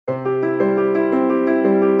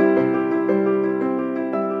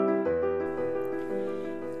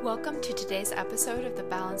today's episode of the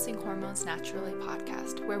Balancing Hormones Naturally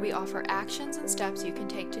podcast, where we offer actions and steps you can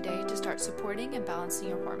take today to start supporting and balancing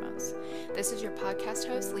your hormones. This is your podcast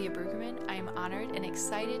host, Leah Brueggemann. I am honored and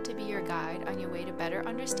excited to be your guide on your way to better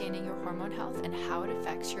understanding your hormone health and how it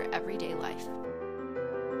affects your everyday life.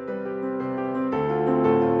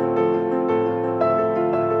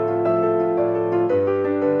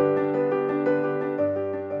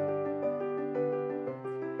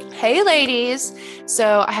 Hey ladies,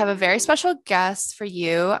 so I have a very special guest for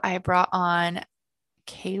you. I brought on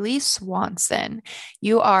Kaylee Swanson.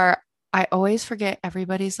 I always forget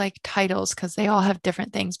everybody's like titles because they all have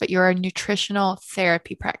different things, but you're a nutritional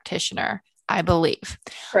therapy practitioner, I believe.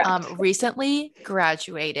 Correct. Recently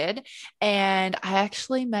graduated, and I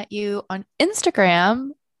actually met you on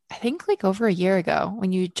Instagram, I think like over a year ago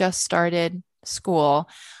when you just started school.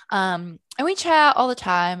 And we chat all the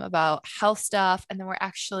time about health stuff. And then we're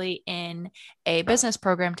actually in a business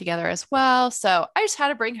program together as well. So I just had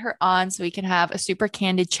to bring her on so we can have a super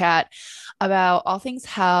candid chat about all things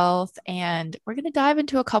health. And we're going to dive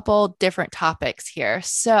into a couple different topics here.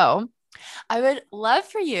 So I would love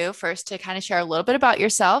for you first to kind of share a little bit about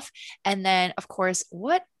yourself. And then, of course,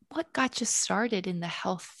 what got you started in the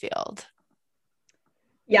health field?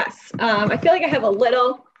 Yes. I feel like I have a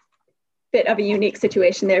little bit of a unique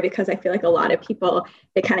situation there because I feel like a lot of people,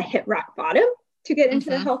 they kind of hit rock bottom to get into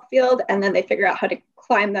the health field, and then they figure out how to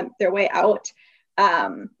climb their way out.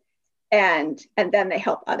 And then they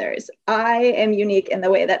help others. I am unique in the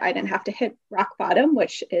way that I didn't have to hit rock bottom,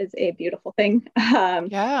 which is a beautiful thing.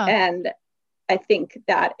 And I think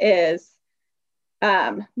that is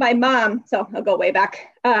my mom. So I'll go way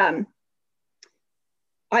back. I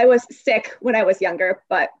was sick when I was younger,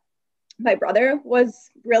 but my brother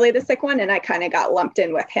was really the sick one, and I kind of got lumped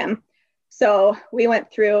in with him. So we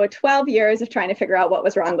went through 12 years of trying to figure out what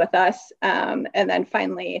was wrong with us. And then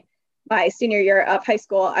finally, my senior year of high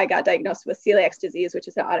school, I got diagnosed with celiac disease, which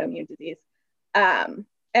is an autoimmune disease. And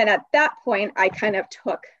at that point, I kind of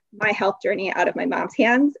took my health journey out of my mom's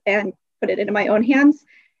hands and put it into my own hands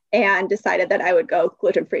and decided that I would go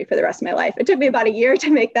gluten-free for the rest of my life. It took me about a year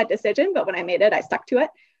to make that decision, but when I made it, I stuck to it.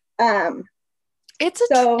 It's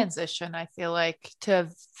a transition, I feel like, to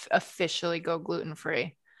officially go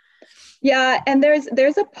gluten-free. Yeah. And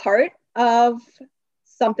there's a part of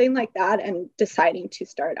something like that and deciding to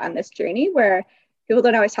start on this journey where people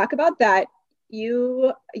don't always talk about that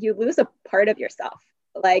you lose a part of yourself.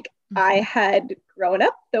 Like I had grown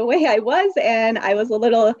up the way I was, and I was a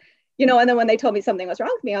little, and then when they told me something was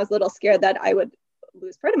wrong with me, I was a little scared that I would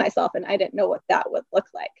lose part of myself, and I didn't know what that would look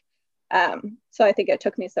like. So I think it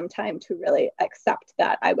took me some time to really accept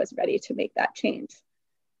that I was ready to make that change.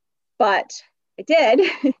 But I did,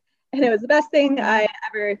 and it was the best thing I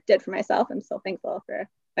ever did for myself. I'm so thankful for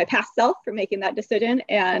my past self for making that decision,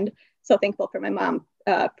 and so thankful for my mom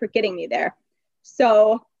for getting me there.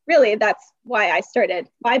 So really, that's why I started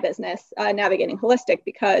my business, Navigating Holistic,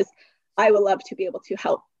 because I would love to be able to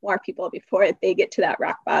help more people before they get to that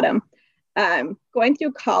rock bottom. Going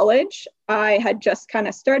through college, I had just kind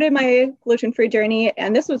of started my gluten-free journey.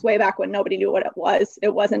 And this was way back when nobody knew what it was.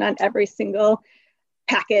 It wasn't on every single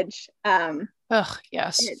package.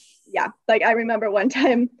 Yes. Like I remember one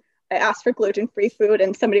time I asked for gluten-free food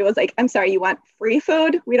and somebody was like, I'm sorry, you want free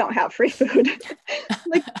food? We don't have free food.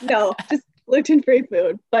 Like, no, just gluten-free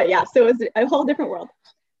food. But yeah, so it was a whole different world.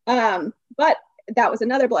 But that was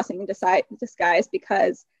another blessing in disguise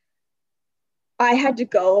because I had to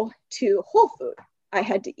go to whole food. I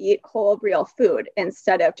had to eat whole, real food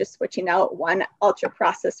instead of just switching out one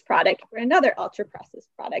ultra-processed product for another ultra-processed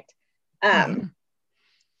product.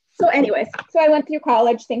 So anyways, I went through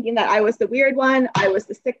college thinking that I was the weird one, I was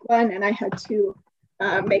the sick one, and I had to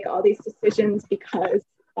make all these decisions because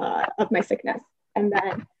of my sickness. And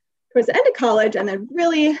then towards the end of college, and then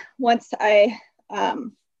really once I,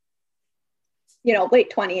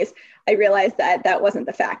 late 20s, I realized that that wasn't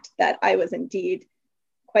the fact, that I was indeed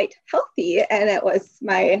quite healthy. And it was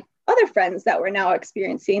my other friends that were now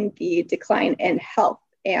experiencing the decline in health.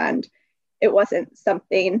 And it wasn't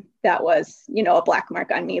something that was, a black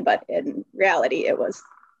mark on me, but in reality, it was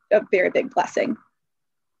a very big blessing.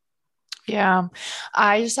 Yeah.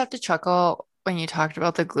 I just have to chuckle when you talked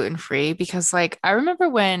about the gluten-free because I remember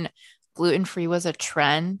when gluten-free was a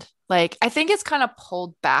trend. I think it's kind of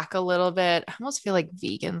pulled back a little bit. I almost feel like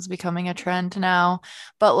vegans becoming a trend now,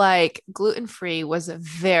 but gluten-free was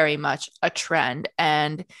very much a trend,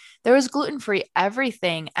 and there was gluten-free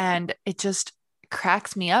everything. And it just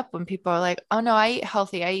cracks me up when people are like, oh no, I eat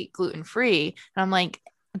healthy, I eat gluten-free. And I'm like,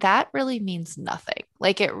 that really means nothing.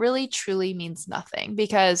 It really truly means nothing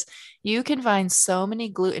because you can find so many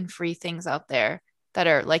gluten-free things out there that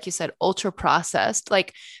are, like you said, ultra processed.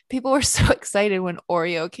 Like people were so excited when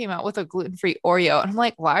Oreo came out with a gluten-free Oreo. And I'm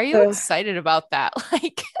like, why are you Ugh. excited about that?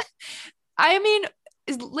 Like, I mean,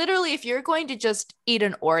 literally, if you're going to just eat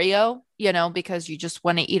an Oreo, because you just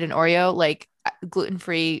want to eat an Oreo, like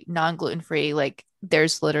gluten-free, non-gluten-free, like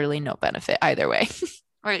there's literally no benefit either way.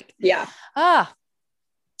 Right. Yeah. Ah,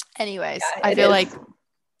 anyways, Yeah, I it feel is. like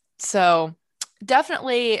so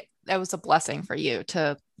definitely that was a blessing for you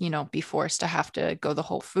to, be forced to have to go the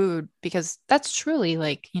whole food because that's truly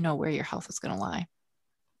like, where your health is going to lie.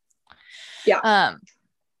 Yeah. Um,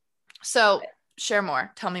 so share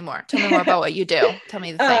more. Tell me more. Tell me more about what you do. Tell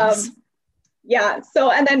me the things. um, yeah.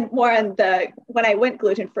 So, and then more on when I went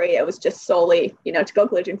gluten free, it was just solely, to go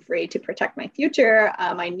gluten free to protect my future.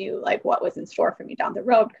 I knew like what was in store for me down the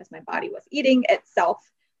road because my body was eating itself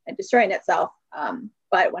and destroying itself.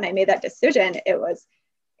 But when I made that decision, it was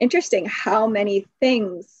interesting how many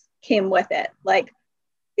things came with it. Like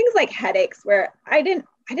things like headaches, where I didn't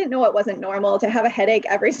know it wasn't normal to have a headache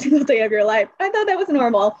every single day of your life. I thought that was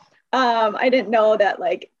normal. I didn't know that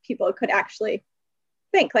like people could actually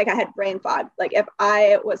think like I had brain fog. Like if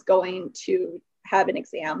I was going to have an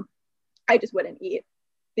exam, I just wouldn't eat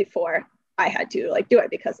before I had to like do it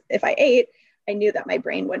because if I ate, I knew that my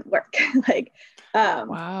brain wouldn't work. like, um,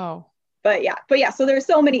 Wow. but yeah. So there's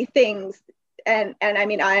so many things, and I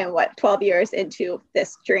mean I am 12 years into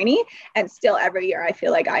this journey, and still every year I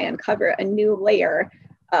feel like I uncover a new layer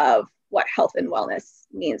of what health and wellness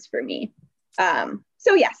means for me.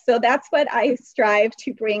 So yeah, so that's what I strive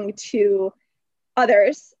to bring to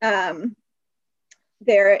others.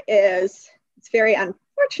 It's very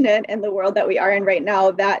unfortunate in the world that we are in right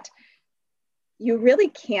now that you really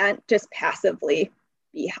can't just passively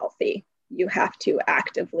be healthy. You have to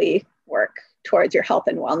actively work towards your health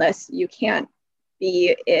and wellness. You can't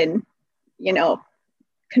be in,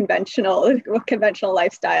 conventional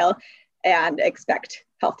lifestyle and expect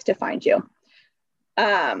health to find you.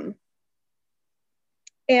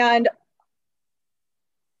 And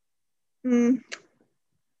trying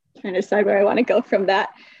to decide where I want to go from that.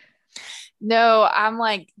 No, I'm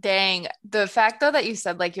like, dang. The fact though that you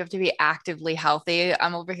said like you have to be actively healthy,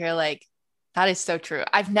 I'm over here like, that is so true.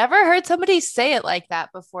 I've never heard somebody say it like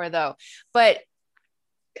that before though. But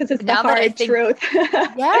Because it's the now that I hard think, truth.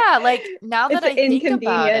 yeah, like now It's that the I think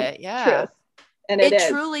about inconvenient it, yeah, truth. And it it is.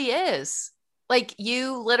 truly is. Like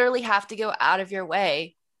you literally have to go out of your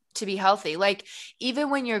way to be healthy. Like even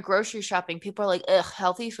when you're grocery shopping, people are like, ugh,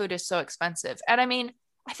 healthy food is so expensive. And I mean,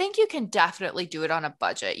 I think you can definitely do it on a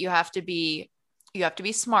budget. You have to be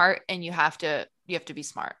smart and you have to be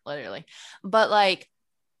smart, literally. But like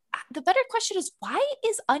the better question is why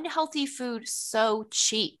is unhealthy food so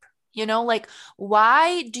cheap? Like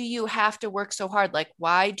why do you have to work so hard? Like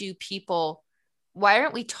why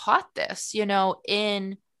aren't we taught this,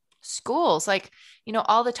 in schools? Like,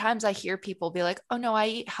 all the times I hear people be like, oh no, I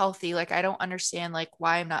eat healthy. Like, I don't understand like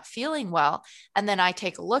why I'm not feeling well. And then I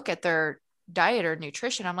take a look at their diet or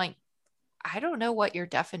nutrition. I'm like, I don't know what your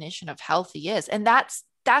definition of healthy is. And that's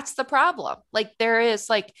the problem. Like there is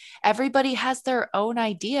like everybody has their own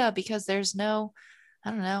idea because there's no,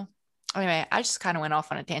 I don't know. Anyway, I just kind of went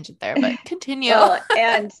off on a tangent there, but continue. Well,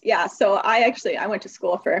 and yeah, so I went to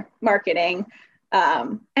school for marketing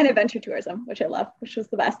and adventure tourism, which I love, which was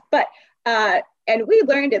the best. But and we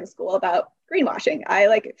learned in school about greenwashing. I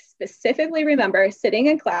like specifically remember sitting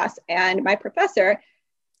in class and my professor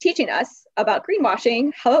teaching us about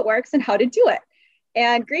greenwashing, how it works, and how to do it.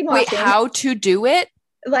 And Wait, greenwashing, how to do it?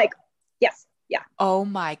 like, yes, yeah, Oh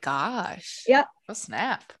my gosh. yeah, Oh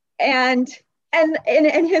snap. and and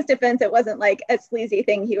in his defense, it wasn't like a sleazy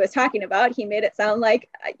thing he was talking about. He made it sound like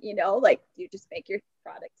like you just make your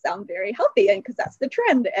product sound very healthy, and because that's the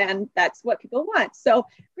trend and that's what people want. So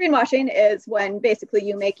greenwashing is when basically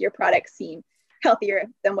you make your product seem healthier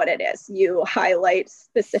than what it is. You highlight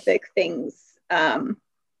specific things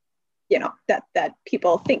that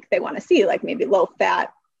people think they want to see, like maybe low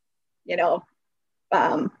fat, you know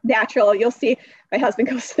natural. You'll see my husband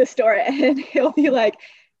goes to the store and he'll be like,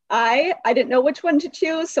 I didn't know which one to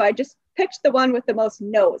choose, so I just picked the one with the most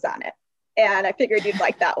no's on it. And I figured you'd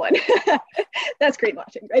like that one. That's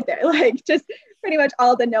greenwashing right there. Like just pretty much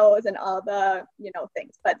all the no's and all the,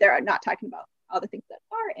 things, but they're not talking about all the things that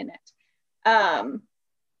are in it.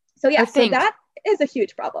 So I yeah, so think, that is a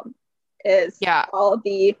huge problem, is yeah. all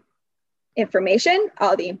the information,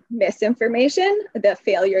 all the misinformation, the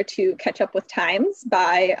failure to catch up with times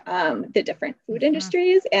by the different food Mm-hmm.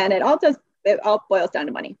 industries. And it all boils down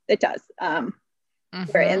to money. It does.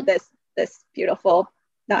 We're in Mm-hmm. this beautiful,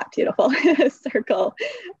 not beautiful circle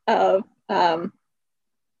of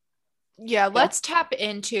Yeah, Yeah. let's tap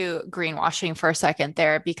into greenwashing for a second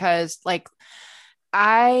there because like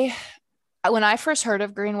I when I first heard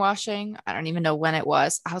of greenwashing, I don't even know when it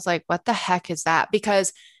was. I was like, what the heck is that?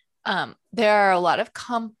 Because there are a lot of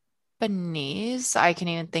companies, I can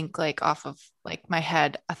even think like off of like my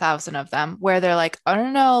head, 1,000 of them, where they're like, I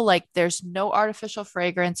don't know, like there's no artificial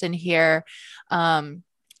fragrance in here. Um,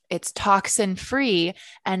 it's toxin free.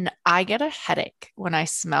 And I get a headache when I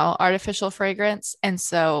smell artificial fragrance. And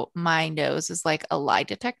so my nose is like a lie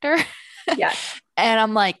detector. Yes. And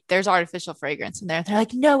I'm like, there's artificial fragrance in there. They're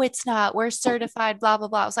like, no, it's not. We're certified, blah, blah,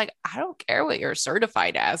 blah. I was like, I don't care what you're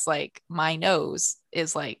certified as. Like, my nose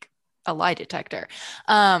is like a lie detector.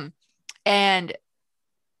 Um, and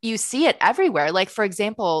you see it everywhere. Like, for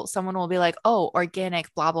example, someone will be like, oh,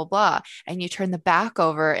 organic, blah, blah, blah. And you turn the back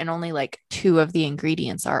over, and only like two of the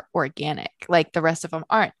ingredients are organic, like the rest of them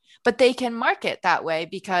aren't. But they can market that way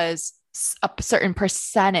because a certain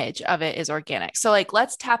percentage of it is organic. So, like,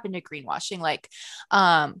 let's tap into greenwashing. Like,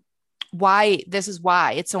 why this is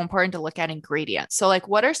why it's so important to look at ingredients. So, like,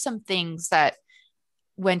 what are some things that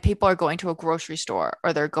when people are going to a grocery store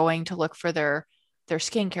or they're going to look for their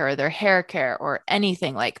skincare or their hair care or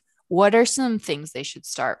anything, like what are some things they should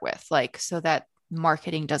start with, like so that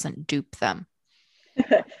marketing doesn't dupe them?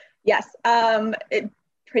 Yes. It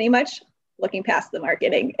pretty much looking past the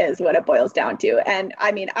marketing is what it boils down to. And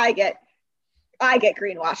I mean, I get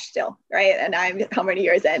greenwashed still, right? And I'm how many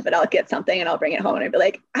years in, but I'll get something and I'll bring it home and I'll be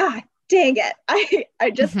like, dang it.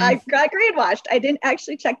 Mm-hmm. I got greenwashed. I didn't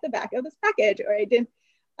actually check the back of this package, or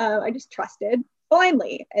I just trusted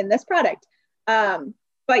blindly in this product.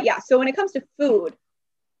 But yeah, so when it comes to food,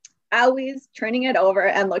 always turning it over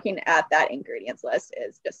and looking at that ingredients list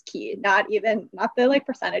is just key. Not the like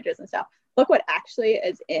percentages and stuff. Look what actually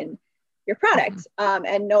is in your Mm-hmm. product,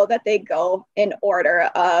 and know that they go in order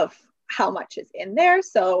of how much is in there.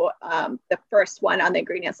 So the first one on the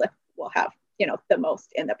ingredients list will have, the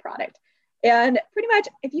most in the product. And pretty much,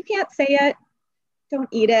 if you can't say it, don't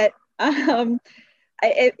eat it.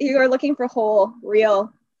 If you're looking for whole,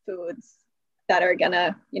 real foods that are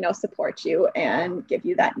gonna, support you and give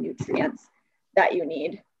you that nutrients that you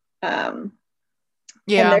need. Um, and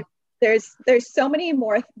Yeah. there's so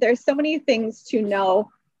many things to know,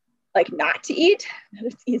 like not to eat.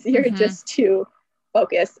 It's easier Mm-hmm. just to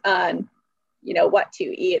focus on, what to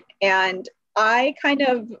eat. And I kind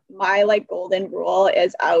of my like golden rule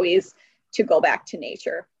is always to go back to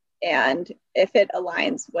nature. And if it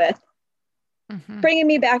aligns with Mm-hmm. bringing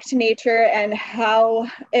me back to nature and how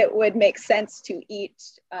it would make sense to eat,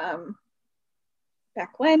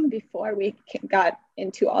 back when, before we got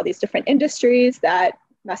into all these different industries that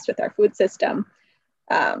messed with our food system,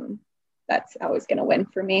 um, that's always going to win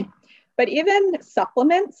for me. But even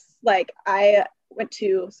supplements, like I went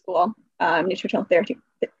to school, nutritional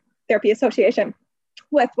therapy association,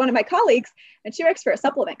 with one of my colleagues, and she works for a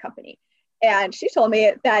supplement company. And she told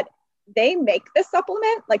me that they make this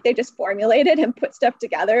supplement, like they just formulate it and put stuff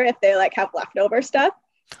together if they like have leftover stuff.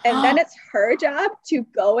 And then it's her job to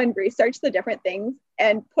go and research the different things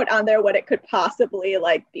and put on there what it could possibly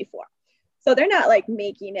like be for. So they're not like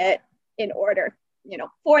making it in order,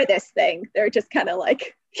 for this thing. They're just kind of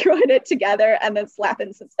like throwing it together and then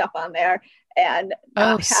slapping some stuff on there and Oh,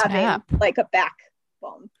 not having snap. like a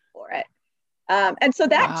backbone for it. And so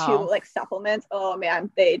that too, Wow. like supplements, oh man,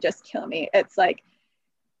 they just kill me. It's like,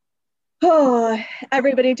 oh,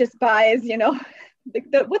 everybody just buys,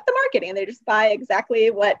 with the marketing, they just buy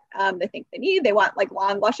exactly what they think they need. They want like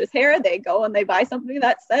long, luscious hair. They go and they buy something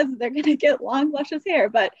that says they're going to get long, luscious hair.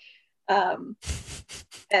 But, um,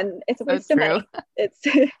 and it's a So waste of true. money. It's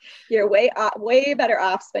you're way better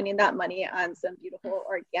off spending that money on some beautiful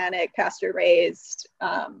organic pasture raised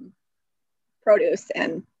produce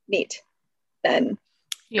and meat than going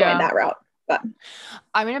Yeah. that route. But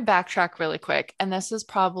I'm going to backtrack really quick. And this is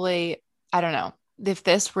probably, I don't know, if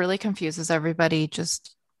this really confuses everybody,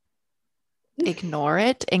 just ignore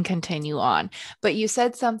it and continue on. But you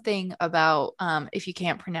said something about if you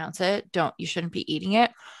can't pronounce it, you shouldn't be eating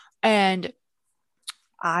it. And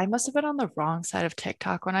I must have been on the wrong side of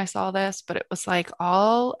TikTok when I saw this, but it was like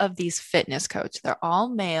all of these fitness coaches, they're all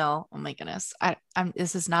male. Oh my goodness.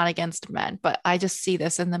 This is not against men, but I just see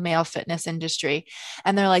this in the male fitness industry.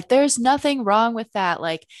 And they're like, there's nothing wrong with that.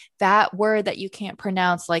 Like that word that you can't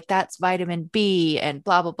pronounce, like that's vitamin B and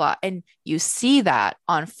blah, blah, blah. And you see that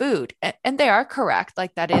on food. And they are correct.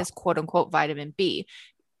 Like that is quote unquote vitamin B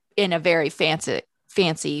in a very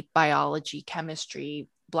fancy biology, chemistry,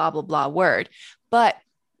 blah, blah, blah word. But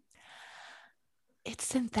it's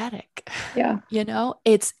synthetic. yeah,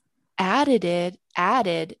 It's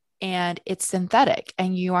added and it's synthetic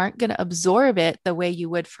and you aren't going to absorb it the way you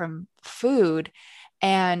would from food.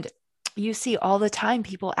 And you see all the time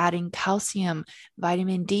people adding calcium,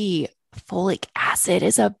 vitamin D, folic acid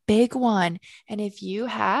is a big one. And if you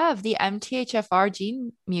have the MTHFR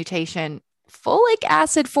gene mutation, folic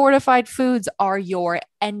acid fortified foods are your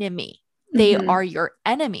enemy. They Mm-hmm. are your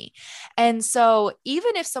enemy. And so,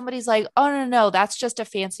 even if somebody's like, oh, no, no, that's just a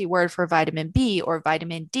fancy word for vitamin B or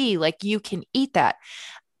vitamin D, like you can eat that.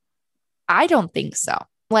 I don't think so.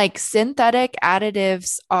 Like synthetic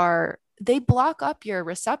additives they block up your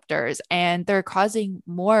receptors and they're causing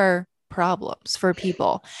more problems for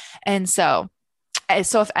people. And so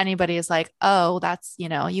if anybody is like, oh, that's,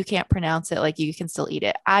 you can't pronounce it, like you can still eat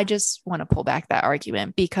it. I just want to pull back that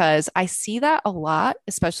argument because I see that a lot,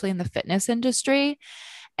 especially in the fitness industry.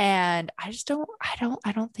 And I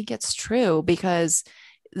don't think it's true because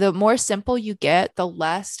the more simple you get, the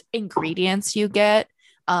less ingredients you get,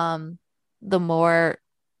 um, the more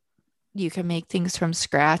you can make things from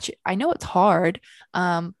scratch. I know it's hard,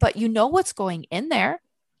 but you know what's going in there.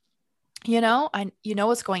 You know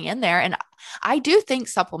what's going in there. And I do think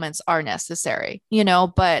supplements are necessary,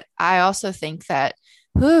 but I also think that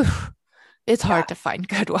whew, it's Yeah. hard to find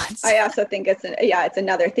good ones. I also think it's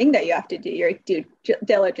another thing that you have to do your due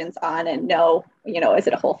diligence on and know, is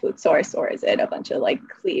it a whole food source or is it a bunch of like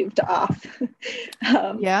cleaved off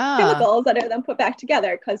Yeah. chemicals that are then put back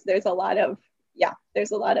together? Because there's a lot of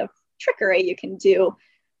trickery you can do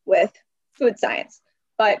with food science.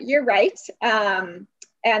 But you're right.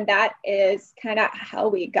 And that is kind of how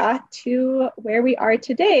we got to where we are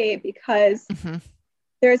today, because Mm-hmm.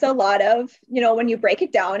 there's a lot of, when you break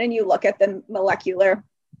it down and you look at the molecular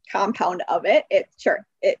compound of it,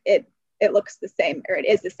 it looks the same, or it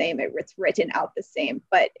is the same. It's written out the same.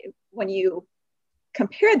 But when you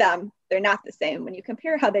compare them, they're not the same. When you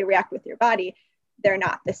compare how they react with your body, they're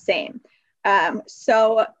not the same.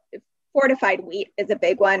 So fortified wheat is a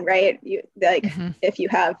big one, right? Mm-hmm. If you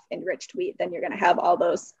have enriched wheat, then you're going to have all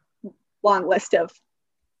those long list of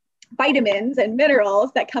vitamins and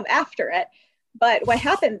minerals that come after it. But what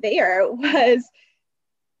happened there was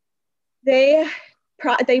they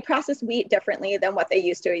process wheat differently than what they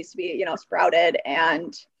used to. It used to be, sprouted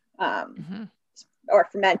and Mm-hmm. or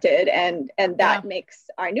fermented, and Yeah. that makes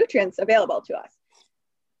our nutrients available to us.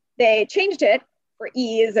 They changed it for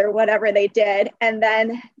ease or whatever they did, and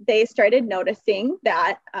then they started noticing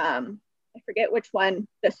that I forget which one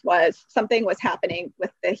this was. Something was happening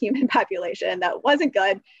with the human population that wasn't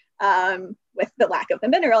good, with the lack of the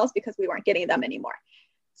minerals because we weren't getting them anymore.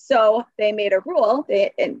 So they made a rule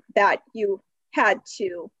that you had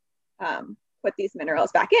to put these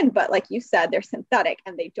minerals back in. But like you said, they're synthetic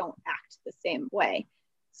and they don't act the same way.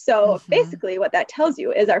 So Mm-hmm. basically what that tells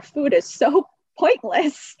you is our food is so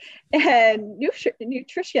pointless and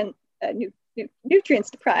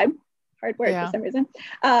nutrients deprived, hard word for Yeah. some reason,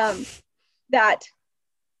 that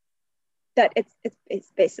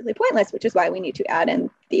it's basically pointless, which is why we need to add in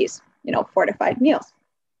these, fortified meals.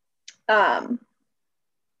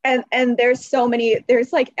 And there's so many,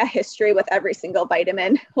 there's like a history with every single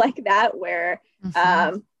vitamin like that, where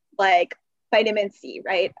Mm-hmm. like vitamin C,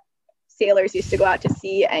 right? Sailors used to go out to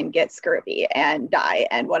sea and get scurvy and die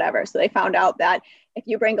and whatever. So they found out that if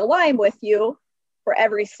you bring a lime with you for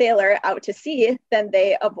every sailor out to sea, then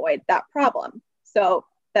they avoid that problem. So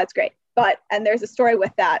that's great. And there's a story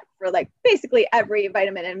with that for like basically every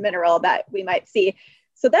vitamin and mineral that we might see.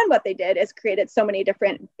 So then what they did is created so many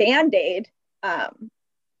different band-aids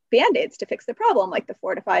to fix the problem, like the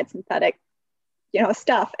fortified synthetic,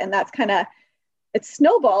 stuff. And that's kind of, it's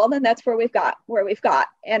snowballed, and that's where we've got.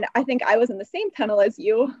 And I think I was in the same tunnel as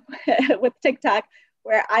you with TikTok,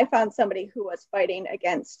 where I found somebody who was fighting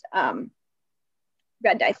against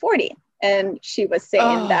red dye 40. And she was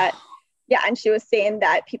saying that, Oh, and she was saying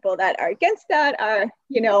that people that are against that are,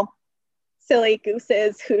 silly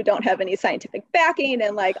gooses who don't have any scientific backing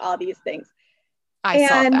and like all these things. I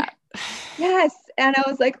saw And that. yes, and I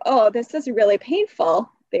was like, oh, this is really painful.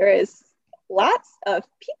 There is lots of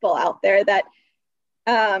people out there that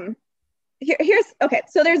here's okay.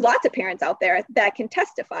 So there's lots of parents out there that can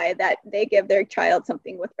testify that they give their child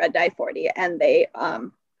something with red dye 40 and they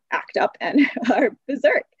act up and are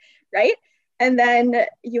berserk, right? And then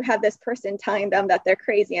you have this person telling them that they're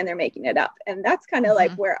crazy and they're making it up. And that's kind of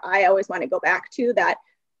like Mm-hmm. where I always want to go back to, that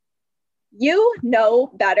you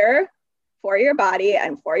know better for your body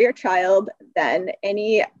and for your child than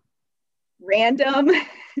any random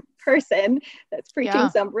person that's preaching Yeah.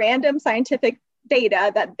 some random scientific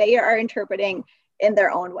data that they are interpreting in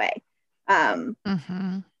their own way. Um,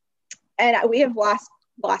 Mm-hmm. and we have lost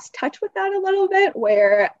lost touch with that a little bit,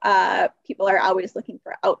 where people are always looking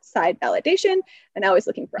for outside validation and always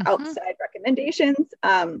looking for Mm-hmm. outside recommendations.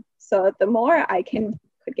 So the more I could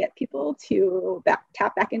get people to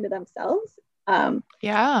tap back into themselves,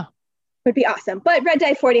 Yeah. would be awesome. But red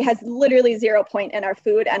dye 40 has literally 0 point in our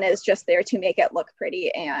food and is just there to make it look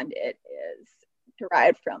pretty. And it is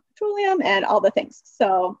derived from petroleum and all the things.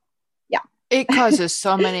 So yeah. It causes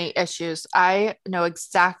so many issues. I know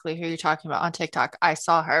exactly who you're talking about on TikTok. I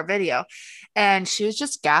saw her video and she was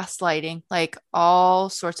just gaslighting like all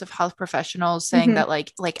sorts of health professionals saying Mm-hmm. that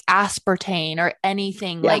like aspartame or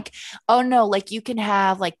anything Yeah. like, oh no, like you can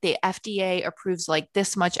have like the FDA approves like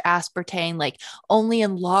this much aspartame, like only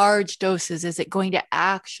in large doses is it going to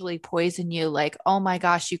actually poison you. Like, oh my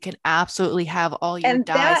gosh, you can absolutely have all your And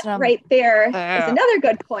dyes. that And right there is I'm, another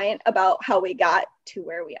good point about how we got to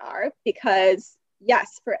where we are. Because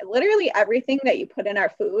yes, for literally everything that you put in our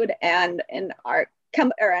food and in our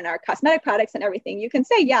or in our cosmetic products and everything, you can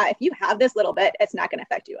say, yeah, if you have this little bit, it's not going to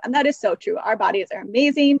affect you. And that is so true. Our bodies are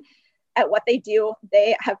amazing at what they do.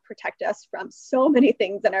 They have protected us from so many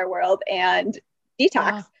things in our world and detox.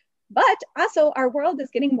 yeah, But also, our world is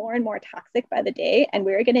getting more and more toxic by the day, and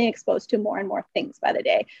we're getting exposed to more and more things by the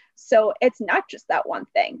day. So it's not just that one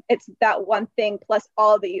thing, it's that one thing plus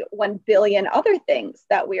all the 1 billion other things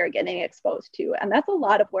that we are getting exposed to. And that's a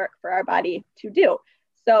lot of work for our body to do.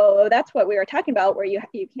 So that's what we were talking about, where you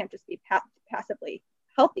can't just be passively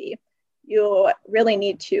healthy. You really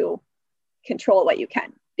need to control what you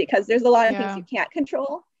can, because there's a lot of things yeah. you can't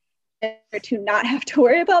control, to not have to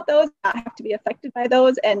worry about those, not have to be affected by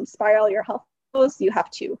those and spiral your health goals, you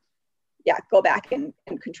have to, yeah, go back and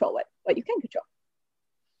control what you can control.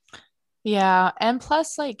 Yeah. And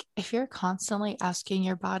plus, like, if you're constantly asking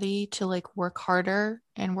your body to like work harder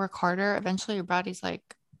and work harder, eventually your body's like,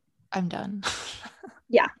 I'm done.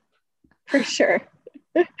 Yeah, for sure.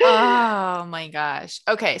 Oh my gosh.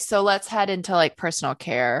 Okay, so let's head into like personal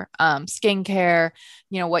care. Skincare,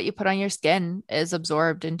 what you put on your skin is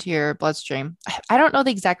absorbed into your bloodstream. I don't know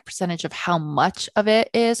the exact percentage of how much of it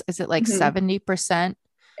is. Is it like Mm-hmm. 70%?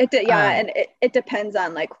 Yeah, Um, and it depends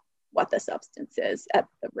on like what the substance is at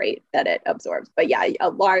the rate that it absorbs. But yeah, a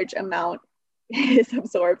large amount is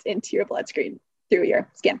absorbed into your bloodstream through your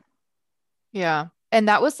skin. yeah. And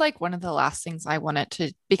that was like one of the last things I wanted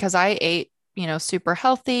to, because I ate, super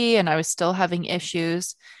healthy and I was still having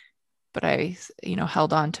issues, but I,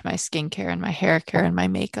 held on to my skincare and my hair care and my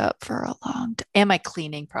makeup for a long time. And my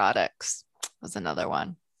cleaning products was another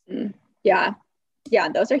one. Mm, yeah, yeah,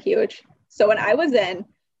 those are huge. So when I was in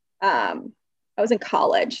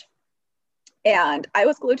college and I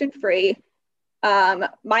was gluten free.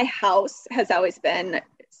 My house has always been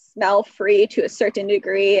smell free to a certain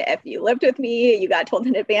degree. If you lived with me, you got told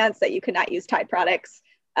in advance that you could not use Tide products.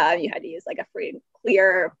 You had to use like a free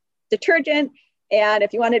clear detergent. And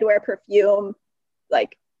if you wanted to wear perfume,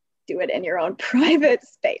 like do it in your own private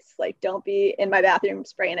space. Like don't be in my bathroom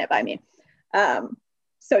spraying it by me.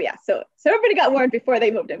 So yeah, so everybody got warned before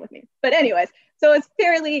they moved in with me. But anyways, so it's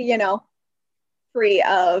fairly, free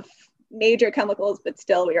of major chemicals, but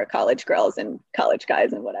still we are college girls and college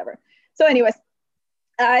guys and whatever. So anyways,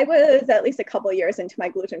 I was at least a couple of years into my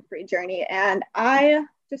gluten-free journey, and I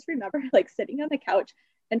just remember like sitting on the couch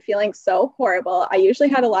and feeling so horrible. I usually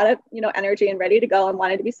had a lot of, energy and ready to go and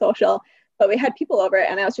wanted to be social, but we had people over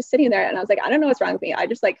and I was just sitting there and I was like, I don't know what's wrong with me. I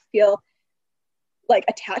just like feel like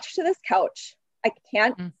attached to this couch. I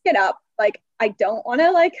can't Mm. get up. Like I don't want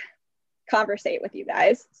to like conversate with you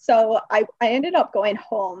guys. So I ended up going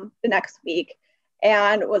home the next week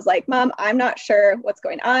and was like, Mom, I'm not sure what's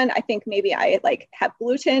going on. I think maybe I like have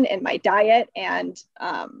gluten in my diet and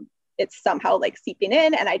it's somehow like seeping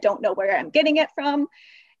in and I don't know where I'm getting it from.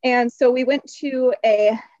 And so we went to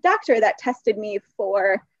a doctor that tested me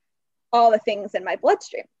for all the things in my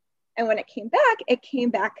bloodstream. And when it came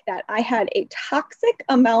back that I had a toxic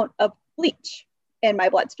amount of bleach in my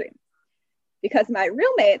bloodstream, because my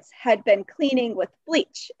roommates had been cleaning with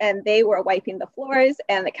bleach and they were wiping the floors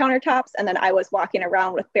and the countertops. And then I was walking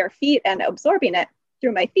around with bare feet and absorbing it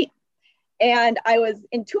through my feet. And I was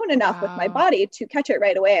in tune enough with my Wow. body to catch it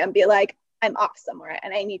right away and be like, I'm off somewhere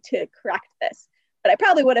and I need to correct this. But I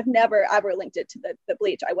probably would have never ever linked it to the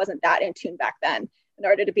bleach. I wasn't that in tune back then in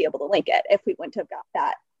order to be able to link it if we wouldn't have got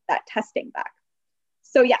that testing back.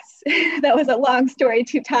 So yes, that was a long story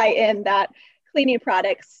to tie in that cleaning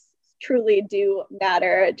products truly do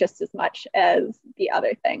matter just as much as the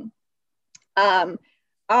other thing.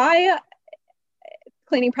 I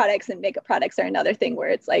Cleaning products and makeup products are another thing where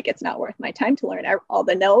it's like it's not worth my time to learn all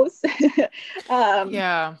the no's. um,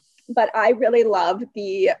 Yeah. but I really love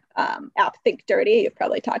the app Think Dirty. You've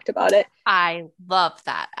probably talked about it. I love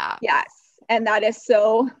that app. Yes. And that is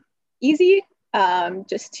so easy,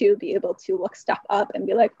 just to be able to look stuff up and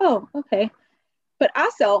be like, oh, okay. But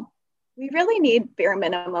also, we really need bare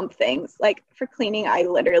minimum things. Like for cleaning, I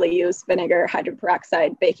literally use vinegar, hydrogen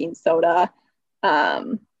peroxide, baking soda,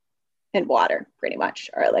 and water pretty much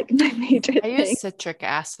are like my major I things. use citric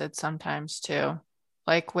acid sometimes too,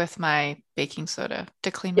 like with my baking soda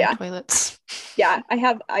to clean my Yeah. toilets. Yeah.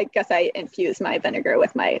 I guess I infuse my vinegar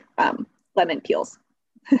with my lemon peels.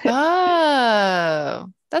 Oh,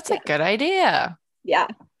 that's a Yes. good idea. Yeah.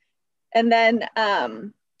 And then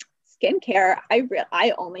skincare,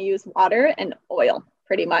 I only use water and oil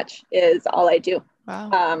pretty much is all I do.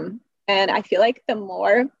 Wow. And I feel like the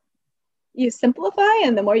more you simplify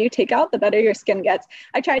and the more you take out, the better your skin gets.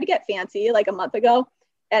 I tried to get fancy like a month ago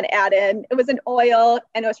and add in, it was an oil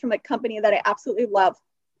and it was from a company that I absolutely love,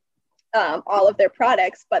 all of their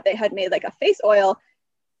products, but they had made like a face oil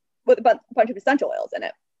with a bunch of essential oils in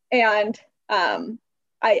it. And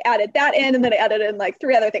I added that in, and then I added in like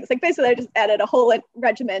 3 other things. Like basically I just added a whole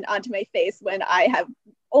regimen onto my face when I have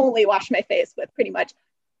only washed my face with pretty much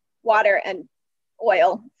water and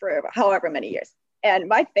oil for however many years. And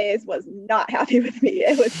my face was not happy with me.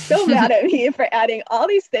 It was so mad at me for adding all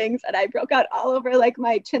these things. And I broke out all over like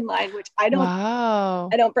my chin line, which I Wow.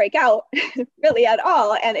 don't break out really at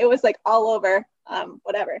all. And it was like all over,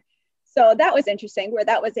 whatever. So that was interesting, where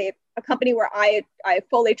that was a company where I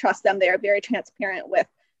fully trust them. They are very transparent with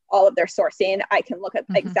all of their sourcing. I can look at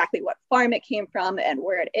exactly what farm it came from and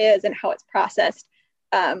where it is and how it's processed.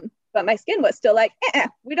 But my skin was still like,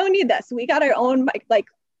 we don't need this. We got our own like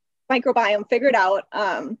microbiome figured out.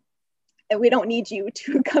 And we don't need you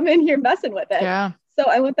to come in here messing with it. Yeah. So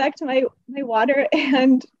I went back to my water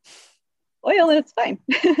and oil, and it's fine.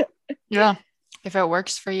 Yeah. If it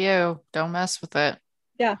works for you, don't mess with it.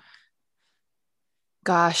 Yeah.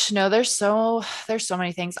 Gosh, no, there's so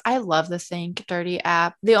many things. I love the Think Dirty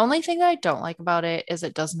app. The only thing that I don't like about it is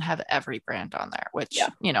it doesn't have every brand on there, which,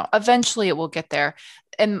 Yeah. Eventually it will get there.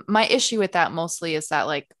 And my issue with that mostly is that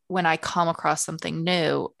like when I come across something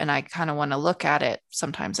new and I kind of want to look at it,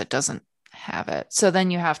 sometimes it doesn't have it. So then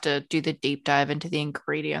you have to do the deep dive into the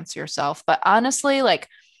ingredients yourself. But honestly, like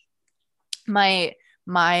my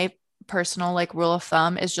personal like rule of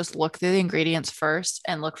thumb is just look through the ingredients first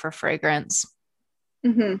and look for fragrance.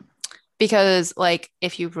 Mm-hmm. Because like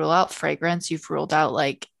if you rule out fragrance, you've ruled out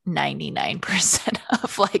like 99%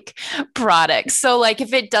 of like products. So like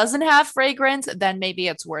if it doesn't have fragrance, then maybe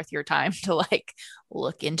it's worth your time to like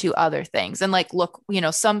look into other things and like look,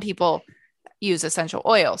 some people use essential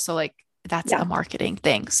oils. So like that's Yeah. a marketing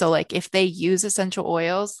thing. So like if they use essential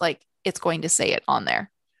oils, like it's going to say it on there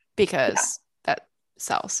because that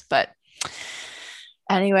sells. But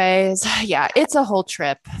anyways, yeah, it's a whole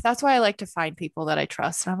trip. That's why I like to find people that I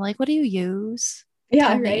trust. And I'm like, what do you use? Yeah.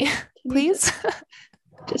 Tell Right. me, Can you please.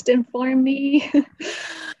 just inform me?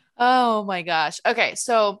 Oh my gosh. Okay,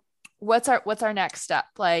 so what's our next step?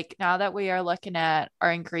 Like now that we are looking at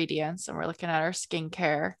our ingredients and we're looking at our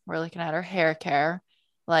skincare, we're looking at our hair care,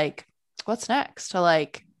 like what's next to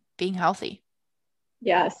like being healthy?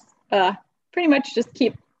 Yes. Pretty much just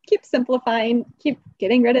keep simplifying, keep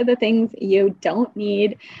getting rid of the things you don't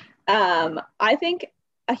need. I think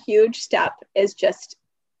a huge step is just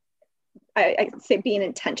I say being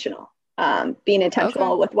intentional. Being Okay.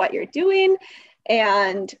 intentional with what you're doing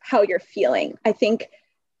and how you're feeling. I think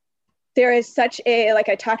there is such a, like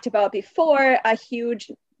I talked about before, a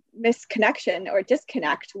huge misconnection or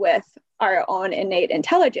disconnect with our own innate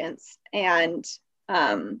intelligence and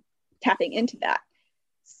tapping into that.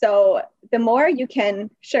 So the more you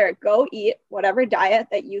can, sure, go eat whatever diet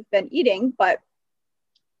that you've been eating, but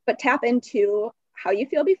tap into how you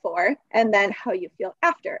feel before and then how you feel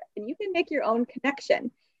after, and you can make your own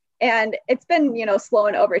connection. And it's been,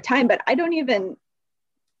 slowing over time, but I don't even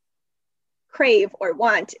crave or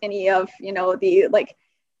want any of, the like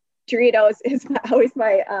Doritos is always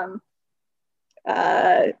my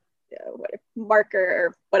uh, marker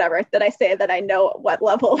or whatever that I say that I know what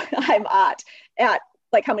level I'm at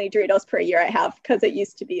like how many Doritos per year I have. Cause it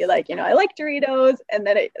used to be like, I like Doritos. And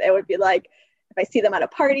then it would be like, if I see them at a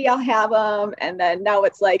party, I'll have them. And then now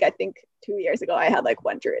it's like, I think 2 years ago, I had like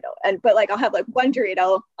one Dorito but like, I'll have like one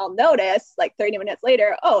Dorito, I'll notice like 30 minutes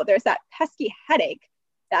later, oh, there's that pesky headache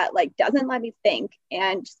that like doesn't let me think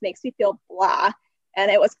and just makes me feel blah.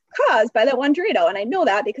 And it was caused by that one Dorito. And I know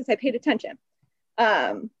that because I paid attention.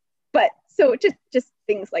 But so just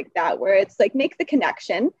things like that, where it's like, make the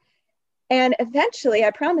connection. And eventually,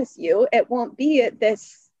 I promise you, it won't be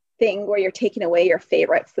this thing where you're taking away your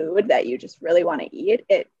favorite food that you just really want to eat.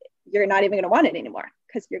 you're not even going to want it anymore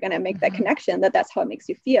because you're going to make that Mm-hmm. connection that that's how it makes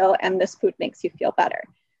you feel. And this food makes you feel better.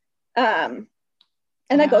 And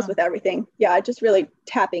that goes Yeah. with everything. Yeah. Just really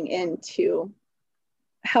tapping into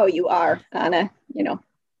how you are on a,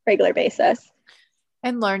 regular basis.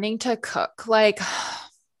 And learning to cook. Like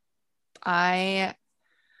I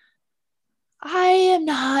I am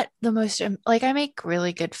not the most like I make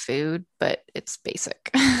really good food, but it's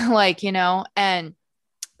basic. Like, and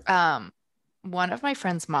um one of my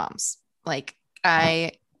friend's moms, like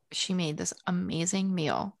I she made this amazing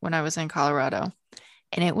meal when I was in Colorado,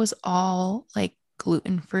 and it was all like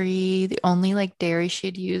gluten free. The only like dairy she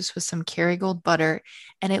had used was some Kerrygold butter,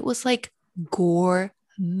 and it was like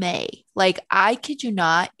gourmet. Like I kid you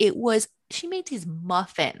not, it was. She made these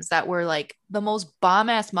muffins that were like the most bomb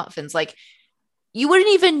ass muffins. Like you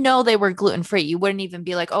wouldn't even know they were gluten free. You wouldn't even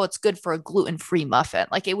be like, oh, it's good for a gluten free muffin.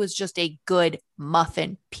 Like it was just a good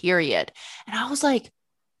muffin, period. And I was like,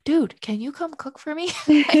 dude, can you come cook for me?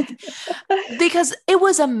 Like, because it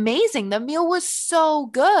was amazing. The meal was so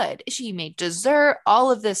good. She made dessert,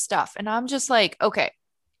 all of this stuff. And I'm just like, okay,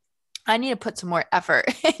 I need to put some more effort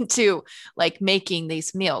into like making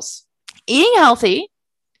these meals. Eating healthy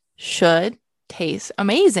should taste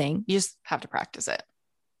amazing. You just have to practice it.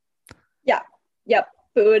 Yeah. Yep.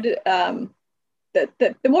 Food.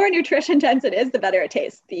 The more nutrition dense it is, the better it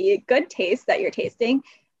tastes. The good taste that you're tasting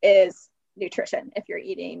is nutrition if you're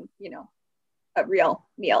eating, a real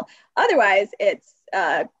meal. Otherwise, it's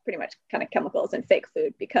pretty much kind of chemicals and fake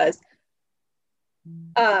food because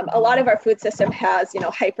a lot of our food system has,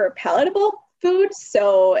 hyper palatable food.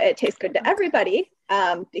 So it tastes good to everybody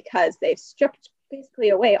because they've stripped basically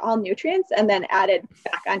away all nutrients and then added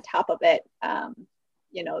back on top of it,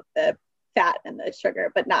 the fat and the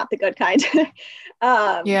sugar, but not the good kind,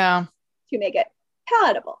 Yeah. to make it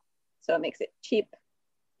palatable. So it makes it cheap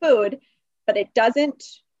food, but it doesn't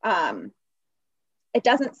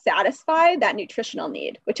satisfy that nutritional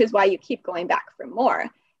need, which is why you keep going back for more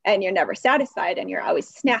and you're never satisfied and you're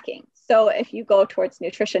always snacking. So if you go towards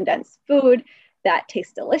nutrition dense food that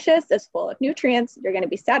tastes delicious, is full of nutrients, you're going to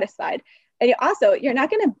be satisfied. And you're not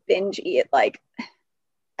going to binge eat like,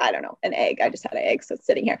 I don't know, an egg. I just had an egg, so it's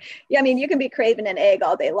sitting here. Yeah, I mean, you can be craving an egg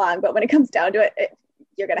all day long, but when it comes down to it,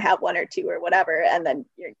 you're going to have one or two or whatever, and then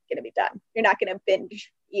you're going to be done. You're not going to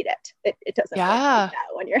binge eat it. It doesn't work like Yeah.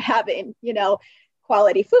 that when you're having,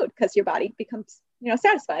 quality food because your body becomes,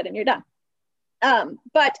 satisfied and you're done.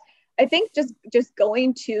 But I think just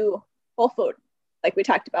going to whole food, like we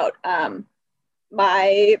talked about,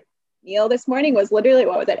 my meal this morning was literally,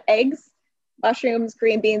 what was it? Eggs, mushrooms,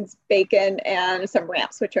 green beans, bacon, and some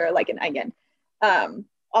ramps, which are like an onion.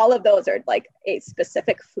 All of those are like a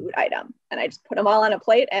specific food item. And I just put them all on a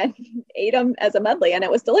plate and ate them as a medley. And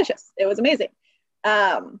it was delicious. It was amazing.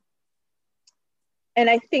 And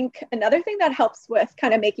I think another thing that helps with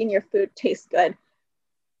kind of making your food taste good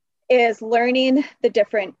is learning the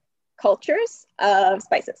different cultures of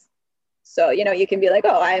spices. So, you can be like,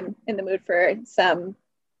 oh, I'm in the mood for some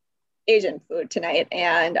Asian food tonight,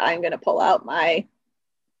 and I'm going to pull out my,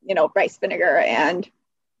 rice vinegar and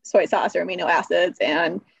soy sauce or amino acids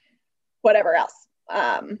and whatever else.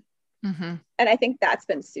 Mm-hmm. And I think that's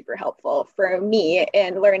been super helpful for me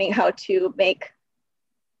in learning how to make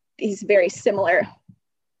these very similar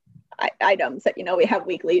items that, we have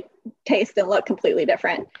weekly taste and look completely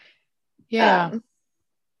different. Yeah.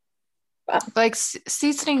 But Like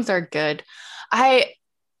seasonings are good. I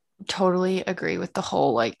totally agree with the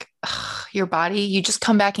whole like your body, you just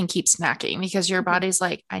come back and keep snacking because your body's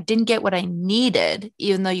like, I didn't get what I needed,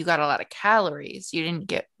 even though you got a lot of calories, you didn't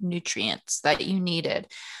get nutrients that you needed.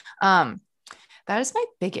 Um, that is my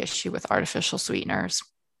big issue with artificial sweeteners.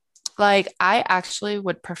 Like, I actually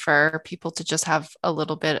would prefer people to just have a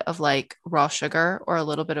little bit of like raw sugar or a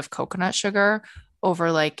little bit of coconut sugar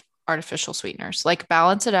over like artificial sweeteners. Like,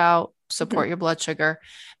 balance it out, support your blood sugar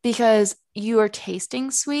because you are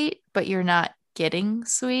tasting sweet, but you're not getting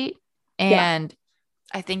sweet. yeah, And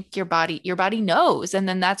I think your body knows. And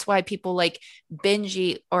then that's why people like binge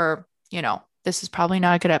eat or, this is probably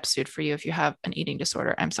not a good episode for you if you have an eating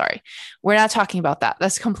disorder. I'm sorry. We're not talking about that.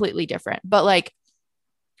 That's completely different. But like,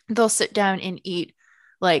 they'll sit down and eat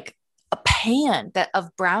like a pan that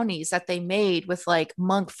of brownies that they made with like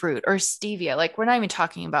monk fruit or stevia. Like we're not even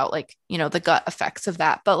talking about like, the gut effects of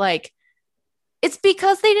that, but like it's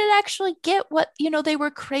because they didn't actually get what, they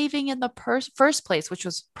were craving in the first place, which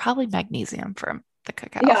was probably magnesium from the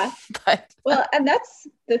cacao. yeah. But Well, and that's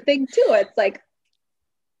the thing too. It's like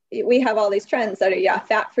we have all these trends that are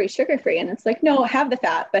fat-free, sugar-free, and it's like, no, have the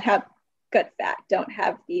fat, but have good fat. Don't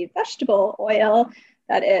have the vegetable oil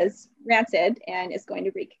that is rancid and is going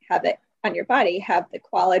to wreak havoc on your body have the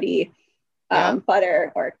quality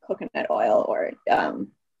butter or coconut oil or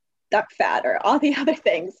duck fat or all the other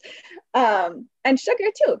things. And sugar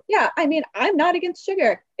too. Yeah. I mean, I'm not against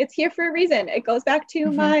sugar. It's here for a reason. It goes back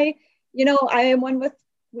to my, I am one with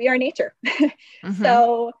we are nature.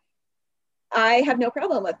 So I have no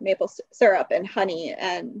problem with maple syrup and honey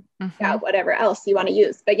and whatever else you want to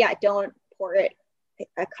use. But yeah, don't pour it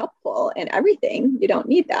a cupful and everything. You don't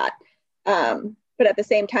need that. But at the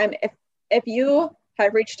same time, if you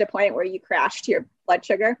have reached a point where you crashed your blood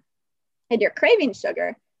sugar and you're craving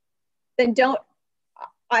sugar, then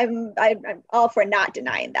I'm all for not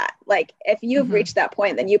denying that. Like if you've reached that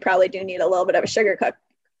point, then you probably do need a little bit of a sugar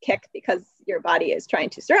kick because your body is trying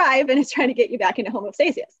to survive and it's trying to get you back into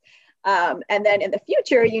homeostasis. And then in the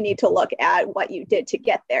future, you need to look at what you did to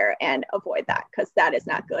get there and avoid that, because that is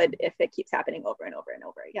not good if it keeps happening over and over and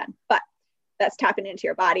over again. But that's tapping into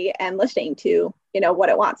your body and listening to, what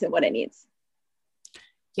it wants and what it needs.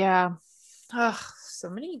 Yeah. Oh, so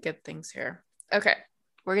many good things here. Okay.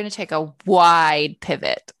 We're going to take a wide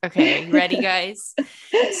pivot. Okay. You ready, guys?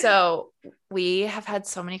 So we have had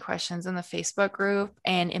so many questions in the Facebook group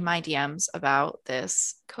and in my DMs about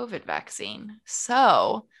this COVID vaccine.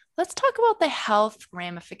 So let's talk about the health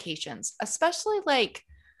ramifications, especially like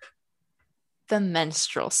the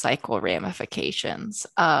menstrual cycle ramifications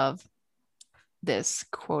of this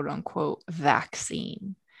quote unquote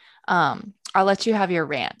vaccine. I'll let you have your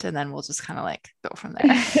rant and then we'll just kind of like go from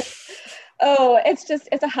there. Oh,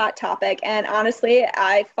 it's a hot topic. And honestly,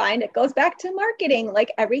 I find it goes back to marketing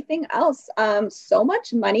like everything else. So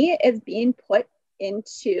much money is being put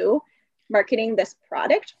into marketing this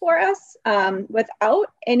product for us without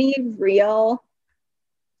any real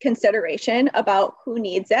consideration about who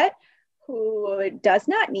needs it, who does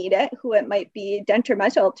not need it, who it might be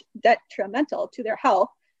detrimental to their health.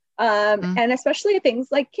 And especially things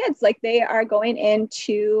like kids, like they are going in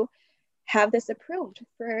to have this approved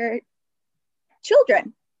for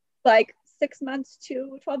children, like 6 months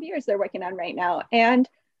to 12 years they're working on right now. And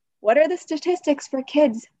what are the statistics for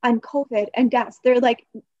kids on COVID and deaths? They're like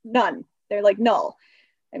none. They're like null.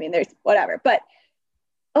 I mean, there's whatever, but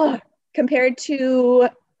compared to,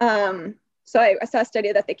 so I saw a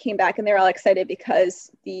study that they came back and they were all excited because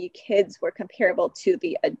the kids were comparable to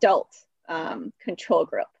the adult control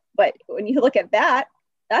group. But when you look at that,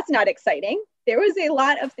 that's not exciting. There was a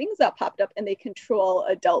lot of things that popped up in the control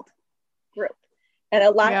adult group and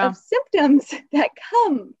a lot of symptoms that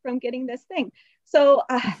come from getting this thing. So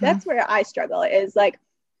that's where I struggle is like,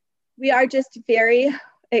 we are just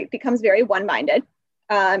it becomes very one-minded.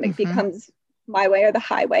 It becomes my way or the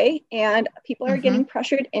highway, and people are getting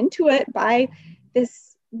pressured into it by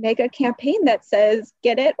this mega campaign that says,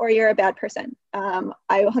 get it or you're a bad person. I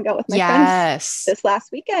hung out with my friends this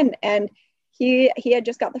last weekend and he had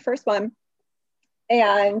just got the first one.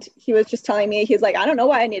 And he was just telling me, he's like, I don't know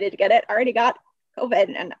why I needed to get it. I already got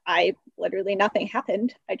COVID and I literally nothing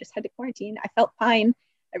happened. I just had to quarantine. I felt fine.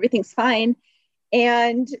 Everything's fine.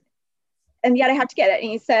 And yet I have to get it. And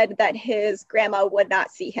he said that his grandma would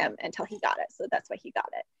not see him until he got it. So that's why he got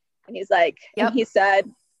it. And he's like, and he said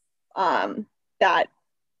that,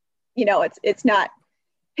 it's not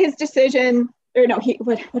his decision, or no,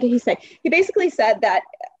 what did he say? He basically said that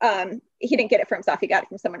he didn't get it for himself. He got it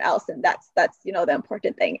from someone else. And that's, the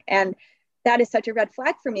important thing. And that is such a red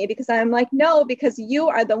flag for me because I'm like, no, because you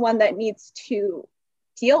are the one that needs to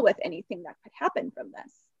deal with anything that could happen from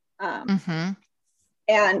this.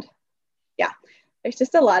 And yeah, there's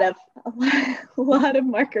just a lot of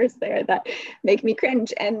markers there that make me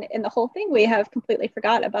cringe. And in the whole thing, we have completely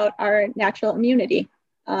forgot about our natural immunity.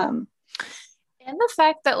 And the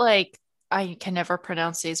fact that like, I can never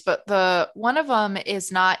pronounce these, but one of them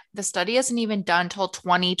is not, the study isn't even done till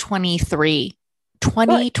 2023.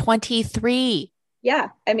 2023. Yeah.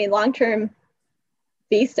 I mean, long-term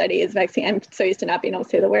B studies, vaccine. I'm so used to not being able to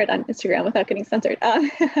say the word on Instagram without getting censored.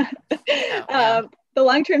 The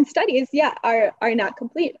long-term studies, are not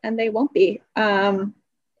complete and they won't be. And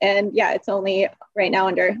yeah, it's only right now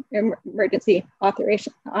under emergency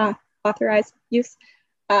authorized use,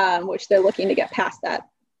 which they're looking to get past that.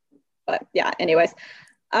 But yeah, anyways.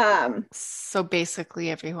 So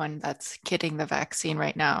basically everyone that's getting the vaccine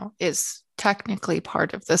right now is technically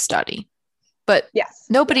part of the study, but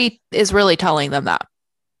nobody is really telling them that.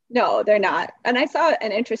 No, they're not. And I saw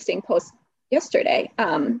an interesting post yesterday.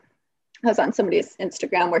 I was on somebody's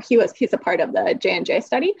Instagram where he's a part of the J&J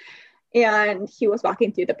study, and he was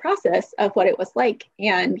walking through the process of what it was like.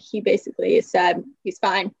 And he basically said he's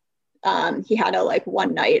fine. He had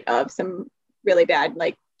one night of some really bad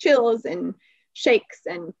chills and shakes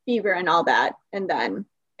and fever and all that. And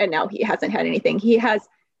now he hasn't had anything. He has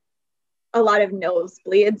a lot of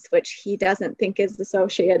nosebleeds, which he doesn't think is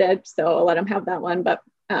associated. So I'll let him have that one, but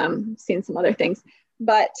seen some other things.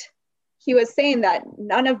 But he was saying that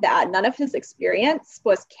none of his experience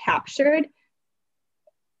was captured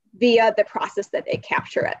via the process that they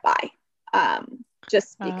capture it by,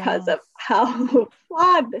 just because of how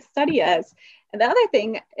flawed the study is. And the other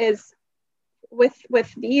thing is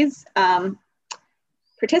with these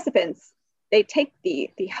participants, they take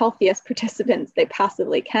the healthiest participants they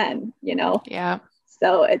possibly can, you know? Yeah.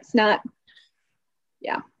 So it's not,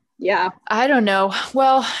 yeah. I don't know.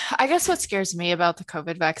 Well, I guess what scares me about the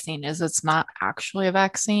COVID vaccine is it's not actually a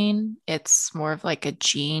vaccine. It's more of like a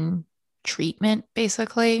gene treatment,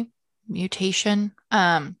 basically, mutation.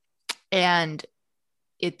 And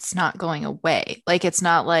it's not going away. Like it's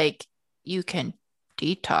not like you can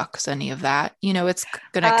detox any of that. It's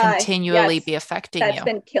going to continually Yes, be affecting that's you.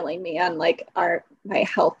 been killing me on like my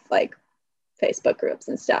health like Facebook groups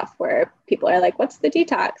and stuff where people are like, what's the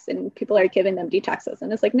detox? And people are giving them detoxes.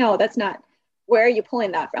 And it's like, no, that's not, where are you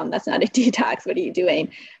pulling that from? That's not a detox. What are you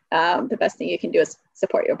doing? The best thing you can do is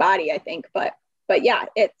support your body, I think. But yeah,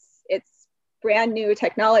 it's brand new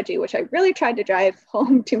technology, which I really tried to drive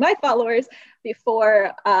home to my followers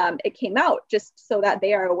before it came out, just so that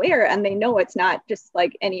they are aware and they know it's not just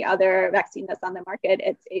like any other vaccine that's on the market.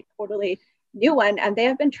 It's a totally new one, and they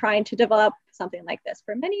have been trying to develop something like this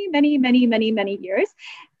for many, many, many, many, many years,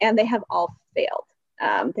 and they have all failed.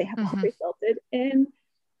 They have all resulted in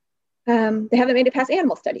they haven't made it past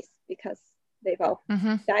animal studies because they've all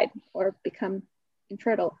died or become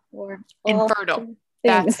infertile or infertile.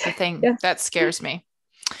 That's the thing that scares me.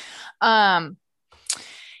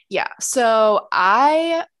 Yeah. So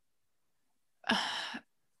my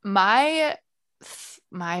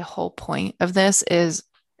whole point of this is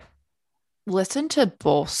listen to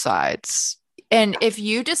both sides. And if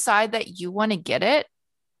you decide that you want to get it,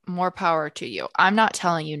 more power to you. I'm not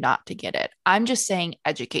telling you not to get it. I'm just saying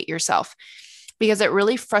educate yourself, because it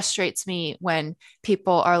really frustrates me when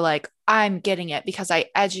people are like, I'm getting it because I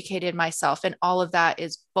educated myself and all of that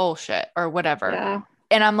is bullshit or whatever. Yeah.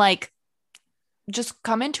 And I'm like, just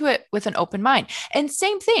come into it with an open mind. And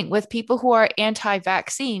same thing with people who are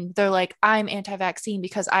anti-vaccine. They're like, I'm anti-vaccine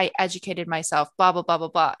because I educated myself, blah, blah, blah, blah,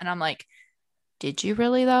 blah. And I'm like, did you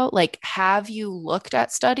really though? Like, have you looked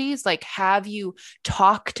at studies? Like, have you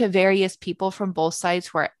talked to various people from both sides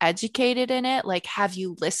who are educated in it? Like, have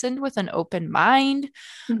you listened with an open mind?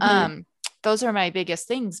 Those are my biggest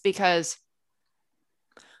things, because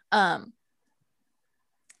I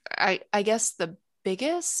guess the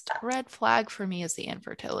biggest red flag for me is the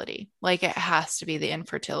infertility. Like, it has to be the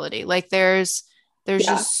infertility. Like there's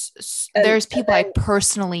people I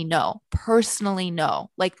personally know,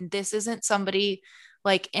 like this isn't somebody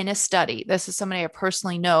like in a study. This is somebody I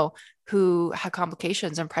personally know who had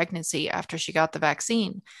complications in pregnancy after she got the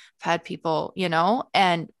vaccine. I've had people,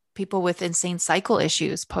 and people with insane cycle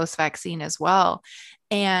issues post-vaccine as well.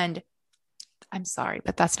 And I'm sorry,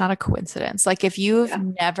 but that's not a coincidence. Like if you've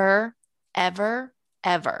never, ever,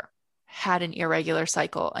 ever had an irregular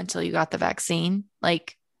cycle until you got the vaccine,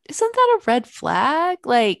 like, isn't that a red flag?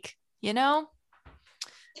 Like, Yeah.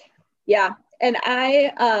 And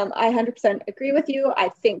I 100% agree with you. I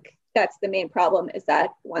think that's the main problem, is that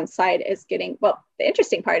one side is getting, well, the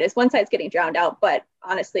interesting part is one side's getting drowned out, but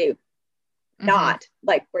honestly, not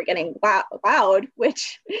like we're getting loud,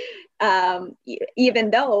 which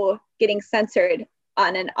even though getting censored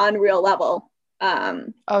on an unreal level.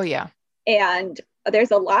 Oh yeah. And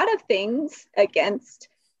there's a lot of things against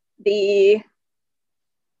the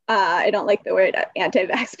I don't like the word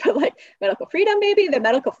anti-vax, but like medical freedom, maybe the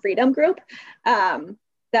medical freedom group that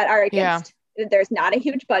are against. There's not a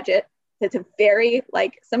huge budget. It's a very,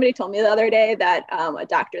 like, somebody told me the other day that a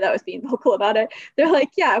doctor that was being vocal about it, they're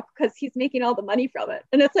like, yeah, because he's making all the money from it.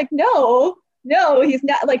 And it's like, no, he's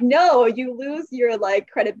not. Like, no, you lose your like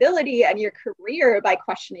credibility and your career by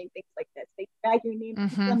questioning things like this. They drag your name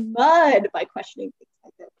through the mud by questioning things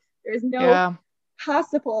like this. There's no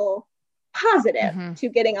possible positive to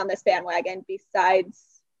getting on this bandwagon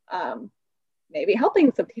besides maybe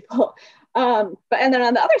helping some people. And then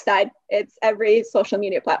on the other side, it's every social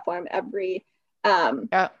media platform, every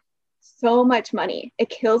so much money. It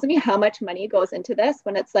kills me how much money goes into this,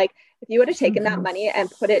 when it's like, if you would have taken that money and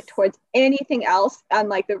put it towards anything else on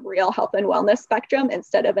like the real health and wellness spectrum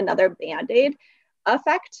instead of another Band-Aid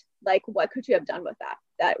effect, like what could you have done with that?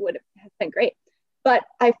 That would have been great. But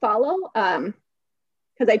I follow,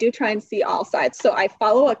 because I do try and see all sides. So I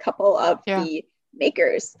follow a couple of the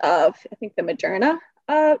makers of, I think, the Moderna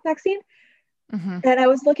vaccine. Mm-hmm. And I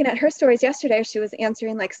was looking at her stories yesterday. She was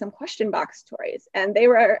answering like some question box stories, and they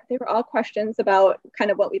were all questions about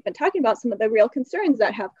kind of what we've been talking about, some of the real concerns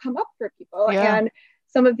that have come up for people, Yeah. and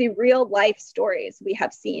some of the real life stories we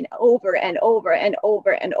have seen over and over and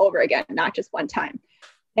over and over again, not just one time.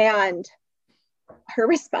 And her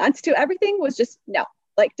response to everything was just no.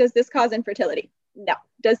 Like, does this cause infertility? No.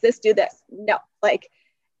 Does this do this? No. Like,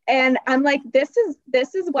 and I'm like, this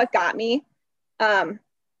is what got me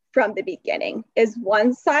from the beginning, is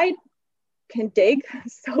one side can dig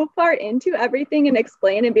so far into everything and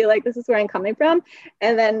explain and be like, this is where I'm coming from.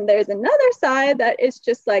 And then there's another side that is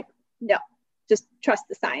just like, no, just trust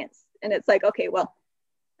the science. And it's like, okay, well,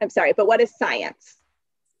 I'm sorry, but what is science?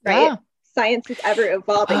 Right? Yeah. Science is ever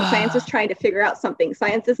evolving. Science is trying to figure out something.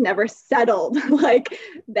 Science is never settled. Like,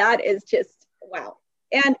 that is just wow.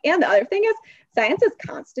 And the other thing is, science is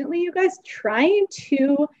constantly, you guys, trying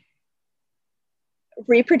to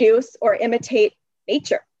reproduce or imitate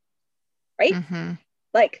nature, right? Mm-hmm.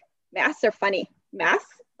 Like, masks are funny.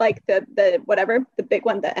 Masks, like the whatever, the big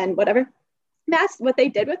one, the N whatever. Masks, what they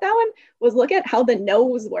did with that one was look at how the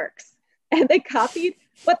nose works. And they copied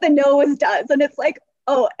what the nose does. And it's like,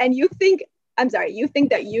 oh, and you think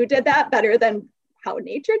that you did that better than how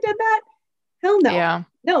nature did that? Hell no. Yeah.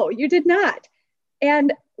 No, you did not.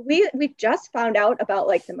 And we just found out about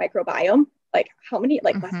like the microbiome, like how many,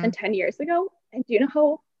 like less Mm-hmm. than 10 years ago. And do you know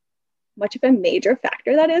how much of a major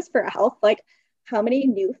factor that is for health? Like, how many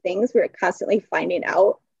new things we're constantly finding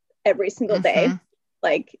out every single day? Mm-hmm.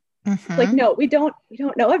 Like, Mm-hmm. no, we don't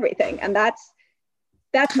know everything. And that's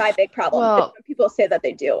my big problem. It's Well, when people say that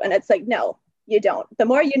they do. And it's like, no, you don't. The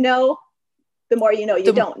more you know, the more you know you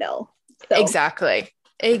the don't know. So exactly.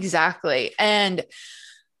 Exactly. And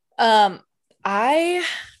um I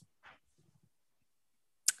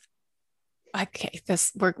okay,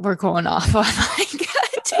 this we're going off on like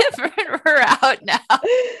a different route now.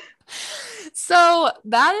 So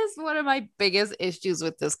that is one of my biggest issues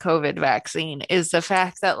with this COVID vaccine is the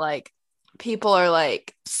fact that like people are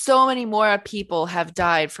like so many more people have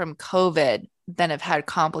died from COVID than have had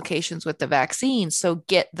complications with the vaccine. So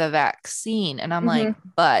get the vaccine. And I'm like, mm-hmm.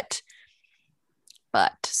 but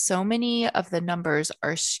so many of the numbers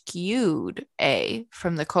are skewed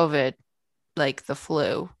from the COVID, like the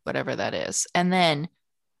flu, whatever that is. And then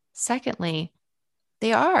secondly,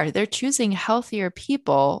 they're choosing healthier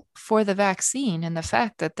people for the vaccine. And the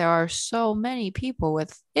fact that there are so many people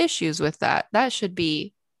with issues with that should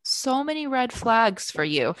be so many red flags for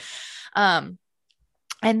you. Um,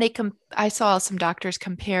 and I saw some doctors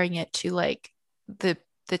comparing it to like the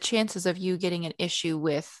the chances of you getting an issue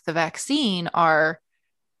with the vaccine are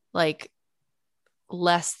like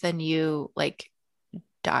less than you like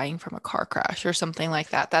dying from a car crash or something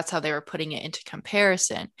like that. That's how they were putting it into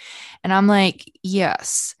comparison. And I'm like,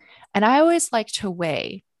 yes. And I always like to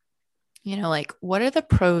weigh, like what are the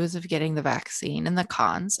pros of getting the vaccine and the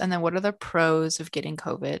cons? And then what are the pros of getting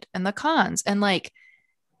COVID and the cons? And like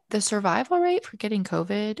the survival rate for getting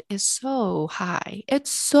COVID is so high.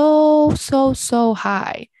 It's so, so, so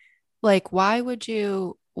high. Like, why would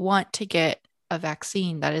you want to get a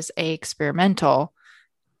vaccine that is experimental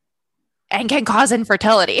and can cause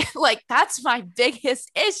infertility? Like, that's my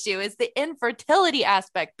biggest issue is the infertility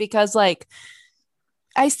aspect because like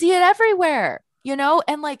I see it everywhere,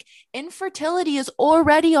 and like infertility is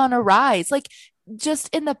already on a rise. Like just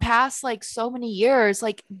in the past like so many years,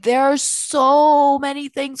 like there's so many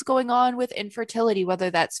things going on with infertility, whether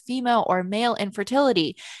that's female or male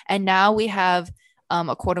infertility. And now we have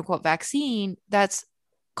a quote unquote vaccine that's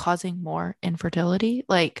causing more infertility.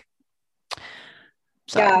 Like,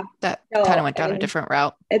 yeah, sorry, that kind of no, went down a and different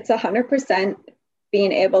route. it's 100%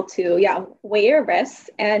 being able to, yeah, weigh your risks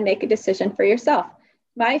and make a decision for yourself.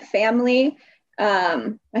 My family,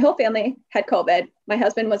 my whole family had COVID. My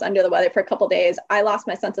husband was under the weather for a couple of days. I lost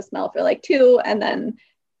my sense of smell for like 2, and then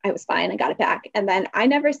I was fine and got it back. And then we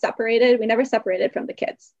never separated from the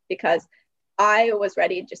kids because I was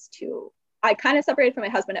ready I kind of separated from my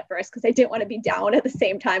husband at first because I didn't want to be down at the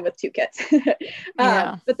same time with 2 kids.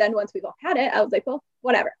 Yeah. But then once we both had it, I was like, well,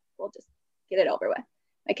 whatever, we'll just get it over with.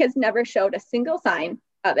 My kids never showed a single sign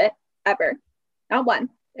of it ever, not one.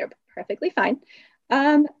 They're perfectly fine.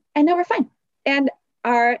 And now we're fine. And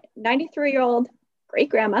our 93-year-old great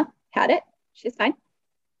grandma had it. She's fine.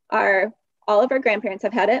 All of our grandparents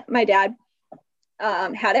have had it. My dad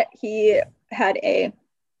had it. He had a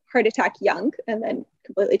heart attack young and then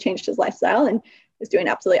completely changed his lifestyle and was doing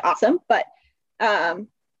absolutely awesome. But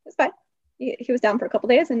it's fine. He was down for a couple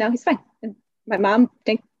of days and now he's fine. And my mom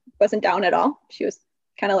wasn't down at all. She was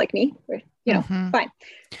kind of like me, where, Mm-hmm. fine.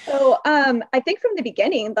 So I think from the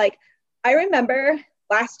beginning, like I remember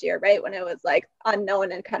last year, right? When it was like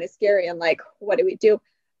unknown and kind of scary and like, what do we do?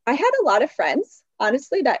 I had a lot of friends,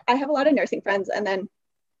 honestly, that I have a lot of nursing friends. And then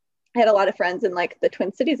I had a lot of friends in like the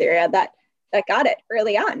Twin Cities area that got it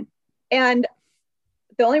early on. And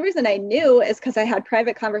the only reason I knew is because I had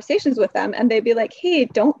private conversations with them and they'd be like, hey,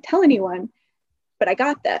 don't tell anyone, but I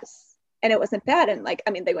got this. And it wasn't bad. And like,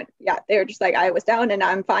 I mean, they were just like, I was down and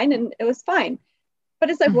I'm fine. And it was fine. But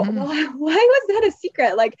it's like, well, why was that a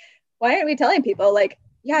secret? Like, why aren't we telling people like,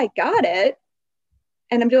 yeah, I got it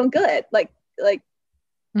and I'm doing good.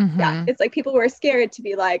 Yeah, it's like people were scared to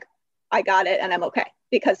be like, I got it and I'm okay.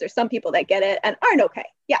 Because there's some people that get it and aren't okay.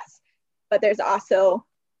 Yes. But there's also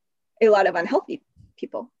a lot of unhealthy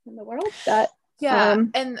people in the world that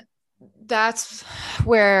and that's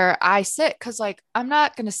where I sit, because like I'm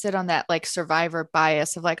not going to sit on that like survivor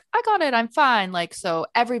bias of like, I got it, I'm fine, like so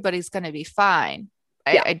everybody's going to be fine.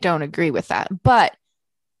 Yeah. I don't agree with that, but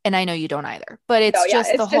and I know you don't either, but No, it's yeah, just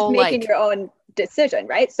it's the just whole making like, your own decision,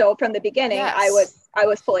 right? So from the beginning, yes. I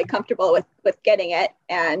was fully comfortable with getting it,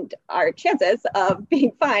 and our chances of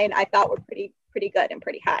being fine, I thought were pretty good and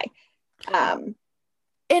pretty high.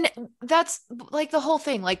 And that's like the whole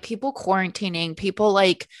thing, like people quarantining, people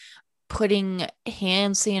like putting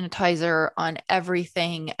hand sanitizer on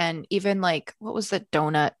everything. And even like, what was the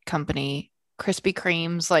donut company? Krispy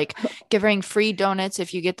Kremes, like giving free donuts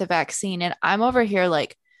if you get the vaccine. And I'm over here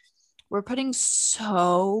like, we're putting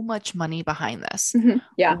so much money behind this.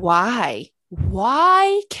 Yeah. Why?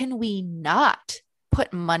 Why can we not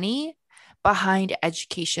put money behind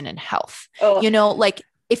education and health? Oh, Like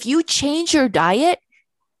if you change your diet,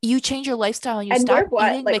 you change your lifestyle and you and stop we're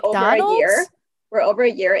what, eating like over a year? McDonald's. We're over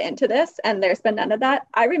a year into this, and there's been none of that.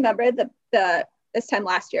 I remember the this time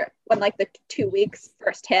last year when like the 2 weeks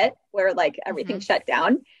first hit, where like everything Mm-hmm. shut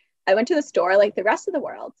down. I went to the store like the rest of the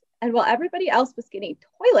world, and while everybody else was getting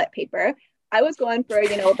toilet paper, I was going for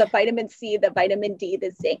the vitamin C, the vitamin D,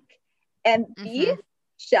 the zinc, and the Mm-hmm.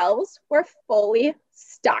 shelves were fully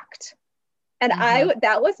stocked. And Mm-hmm.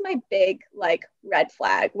 that was my big like red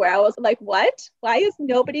flag where I was like, what? Why is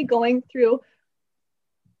nobody going through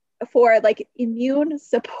for like immune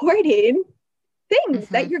supporting things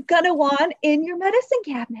Mm-hmm. that you're gonna want in your medicine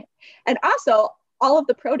cabinet? And also, all of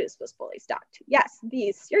the produce was fully stocked. Yes,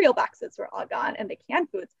 these cereal boxes were all gone and the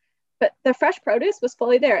canned foods, but the fresh produce was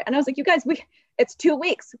fully there. And I was like, you guys, it's 2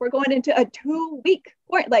 weeks. We're going into a 2 week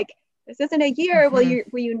point. Like this isn't a year Mm-hmm.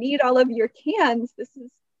 where you need all of your cans. This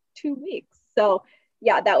is 2 weeks. So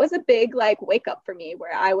yeah, that was a big like wake up for me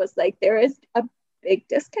where I was like, there is a big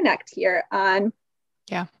disconnect here on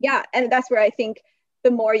Yeah. yeah. And that's where I think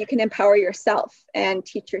the more you can empower yourself and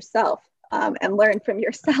teach yourself and learn from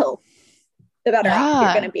yourself, the better off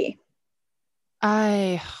you're going Yeah. to be.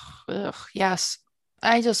 I, yes.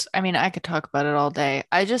 I mean, I could talk about it all day.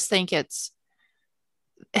 I just think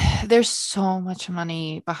there's so much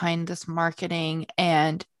money behind this marketing.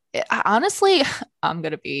 And honestly, I'm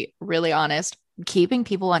going to be really honest, keeping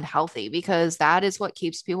people unhealthy, because that is what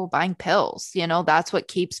keeps people buying pills. That's what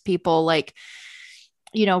keeps people like,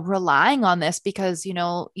 relying on this, because,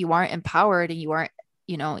 you aren't empowered and you aren't,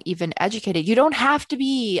 even educated. You don't have to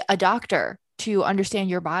be a doctor to understand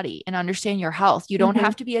your body and understand your health. You don't Mm-hmm.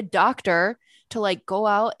 have to be a doctor to like go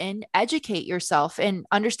out and educate yourself and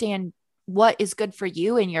understand what is good for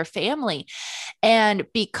you and your family. And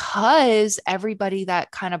because everybody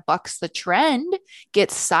that kind of bucks the trend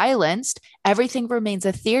gets silenced, everything remains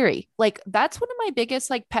a theory. Like that's one of my biggest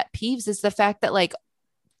like pet peeves, is the fact that like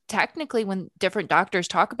technically when different doctors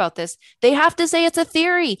talk about this, they have to say it's a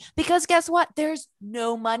theory, because guess what? There's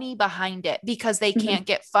no money behind it because they Mm-hmm. can't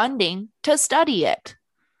get funding to study it.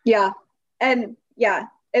 Yeah. And yeah.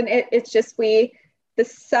 And it's just the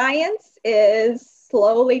science is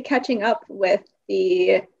slowly catching up with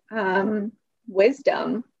the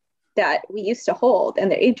wisdom that we used to hold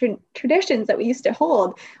and the ancient traditions that we used to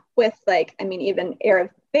hold with like, I mean, even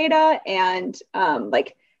Ayurveda and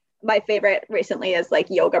like my favorite recently is like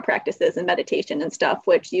yoga practices and meditation and stuff,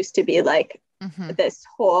 which used to be like Mm-hmm. this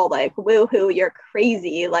whole like woohoo, you're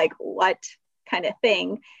crazy, like what kind of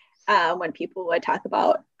thing when people would talk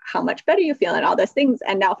about how much better you feel and all those things.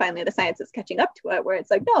 And now finally the science is catching up to it where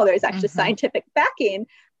it's like, no, there's actually Mm-hmm. scientific backing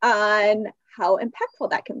on how impactful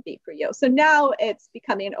that can be for you. So now it's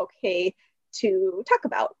becoming okay to talk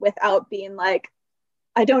about without being like,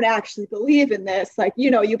 I don't actually believe in this. Like,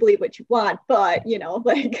 you believe what you want, but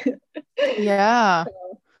like Yeah.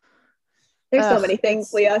 so there's so Ugh, many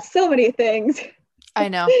things, Leah, so many things. I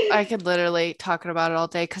know. I could literally talk about it all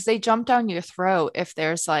day, because they jump down your throat if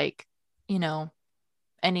there's like, you know,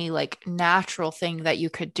 any like natural thing that you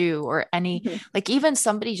could do, or any, Mhm. like even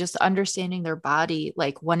somebody just understanding their body,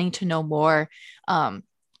 like wanting to know more, um,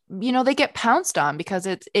 they get pounced on because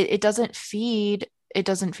it doesn't feed, it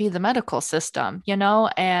doesn't feed the medical system,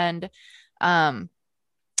 and um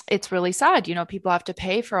it's really sad, people have to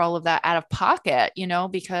pay for all of that out of pocket,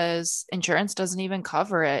 because insurance doesn't even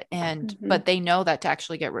cover it. And, Mhm. but they know that to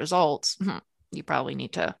actually get results, you probably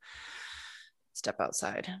need to step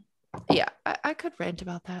outside. Yeah, I could rant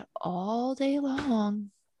about that all day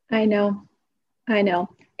long. I know. I know.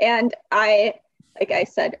 And like I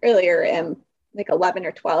said earlier, am like 11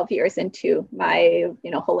 or 12 years into my,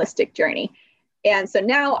 holistic journey. And so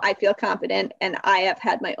now I feel confident and I have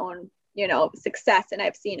had my own, success, and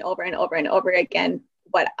I've seen over and over and over again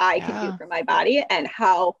what I can do Yeah. for my body and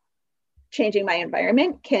how changing my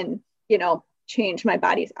environment can, change my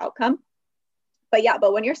body's outcome.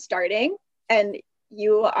 But when you're starting and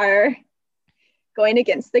you are going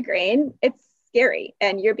against the grain, it's scary.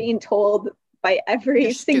 And you're being told by You're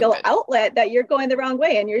every single stupid. outlet that you're going the wrong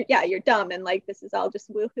way and you're dumb and like this is all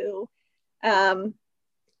just woohoo, um,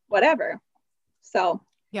 whatever. So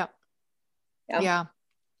Yeah. yeah. Yeah.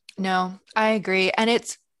 No, I agree. And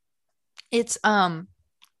it's it's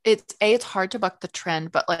hard to buck the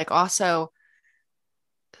trend, but like also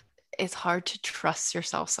it's hard to trust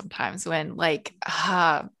yourself sometimes when like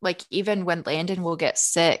even when Landon will get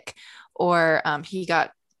sick, or he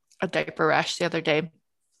got a diaper rash the other day,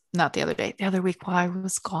 not the other day, the other week while I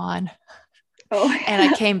was gone. Oh. And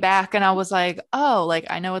I came back and I was like, oh, like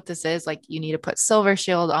I know what this is. Like you need to put Silver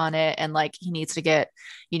Shield on it, and like you need to give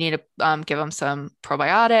him some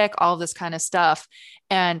probiotic, all this kind of stuff.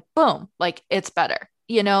 And boom, like it's better,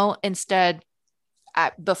 instead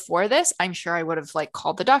before this, I'm sure I would have like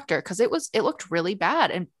called the doctor because it looked really bad,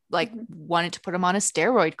 and like Mhm. wanted to put him on a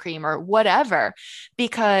steroid cream or whatever,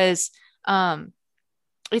 because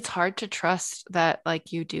it's hard to trust that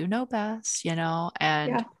like you do know best,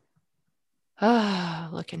 and Yeah.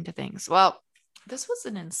 look into things. Well, this was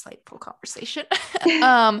an insightful conversation.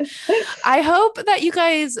 um, I hope that you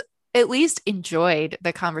guys at least enjoyed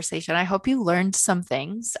the conversation. I hope you learned some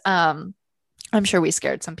things. I'm sure we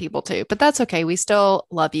scared some people too, but that's okay. We still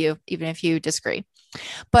love you, even if you disagree.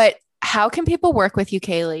 But how can people work with you,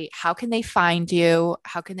 Kaylee? How can they find you?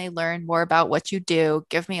 How can they learn more about what you do?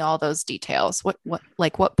 Give me all those details.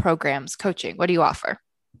 What programs, coaching, what do you offer?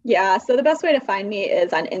 Yeah. So the best way to find me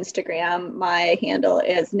is on Instagram. My handle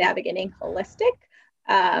is navigating holistic.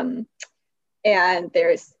 Um, and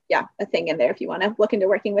there's a thing in there if you want to look into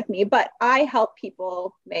working with me, but I help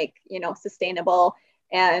people make sustainable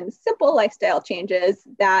and simple lifestyle changes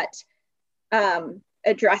that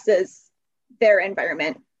addresses their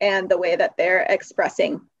environment and the way that they're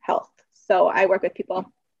expressing health. So I work with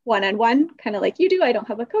people one-on-one, kind of like you do. I don't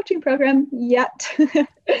have a coaching program yet.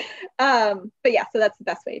 But yeah, so that's the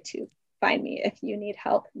best way to find me if you need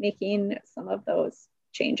help making some of those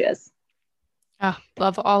changes. Oh,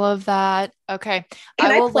 love all of that. Okay.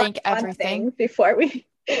 Can I I will plug link one everything. thing before we,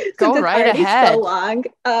 since Go it's right already so ahead. long?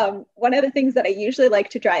 One of the things that I usually like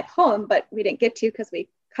to drive home, but we didn't get to because we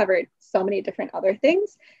covered so many different other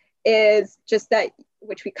things, is just that,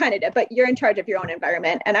 which we kind of did, but you're in charge of your own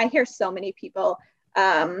environment. And I hear so many people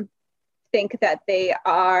think that they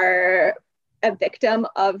are a victim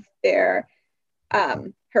of their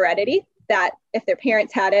heredity, that if their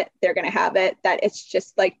parents had it, they're going to have it, that it's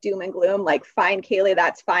just like doom and gloom, like, fine, Kaylee,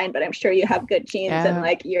 that's fine, but I'm sure you have good genes and Yeah.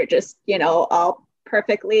 like you're just, all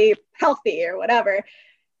perfectly healthy or whatever.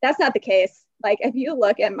 That's not the case. Like, if you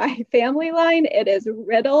look at my family line, it is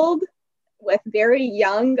riddled with very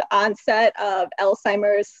young onset of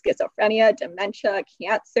Alzheimer's, schizophrenia, dementia,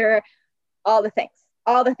 cancer, all the things,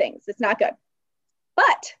 all the things. It's not good.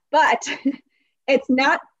 But it's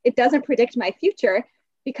not, it doesn't predict my future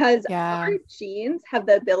because Yeah. our genes have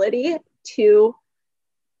the ability to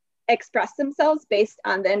express themselves based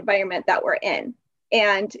on the environment that we're in.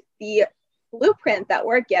 And the blueprint that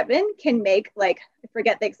we're given can make, like, I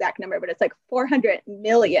forget the exact number, but it's like 400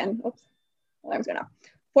 million, oops, alarm's going off,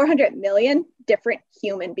 400 million different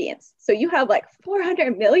human beings. So you have like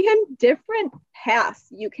 400 million different paths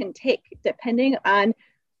you can take depending on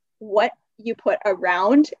what you put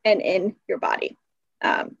around and in your body.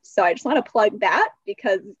 So I just want to plug that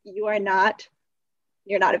because you're not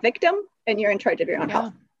a victim and you're in charge of your own Yeah.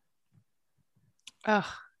 health.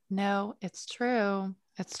 Oh, no, it's true.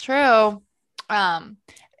 It's true. Um,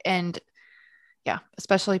 and yeah,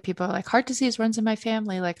 especially people are like, heart disease runs in my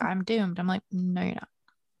family. Like, I'm doomed. I'm like, no, you're not.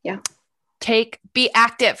 Yeah. Be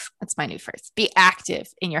active. That's my new phrase. Be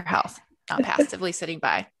active in your health, not passively sitting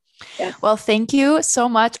by. Yes. Well, thank you so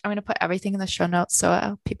much. I'm going to put everything in the show notes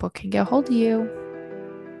so people can get a hold of you.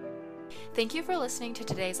 Thank you for listening to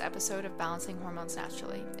today's episode of Balancing Hormones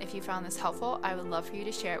Naturally. If you found this helpful, I would love for you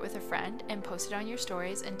to share it with a friend and post it on your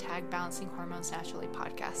stories and tag Balancing Hormones Naturally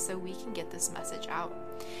podcast so we can get this message out.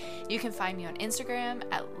 You can find me on Instagram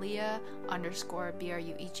at Leah_BRUEG,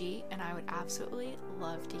 and I would absolutely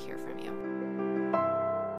love to hear from you.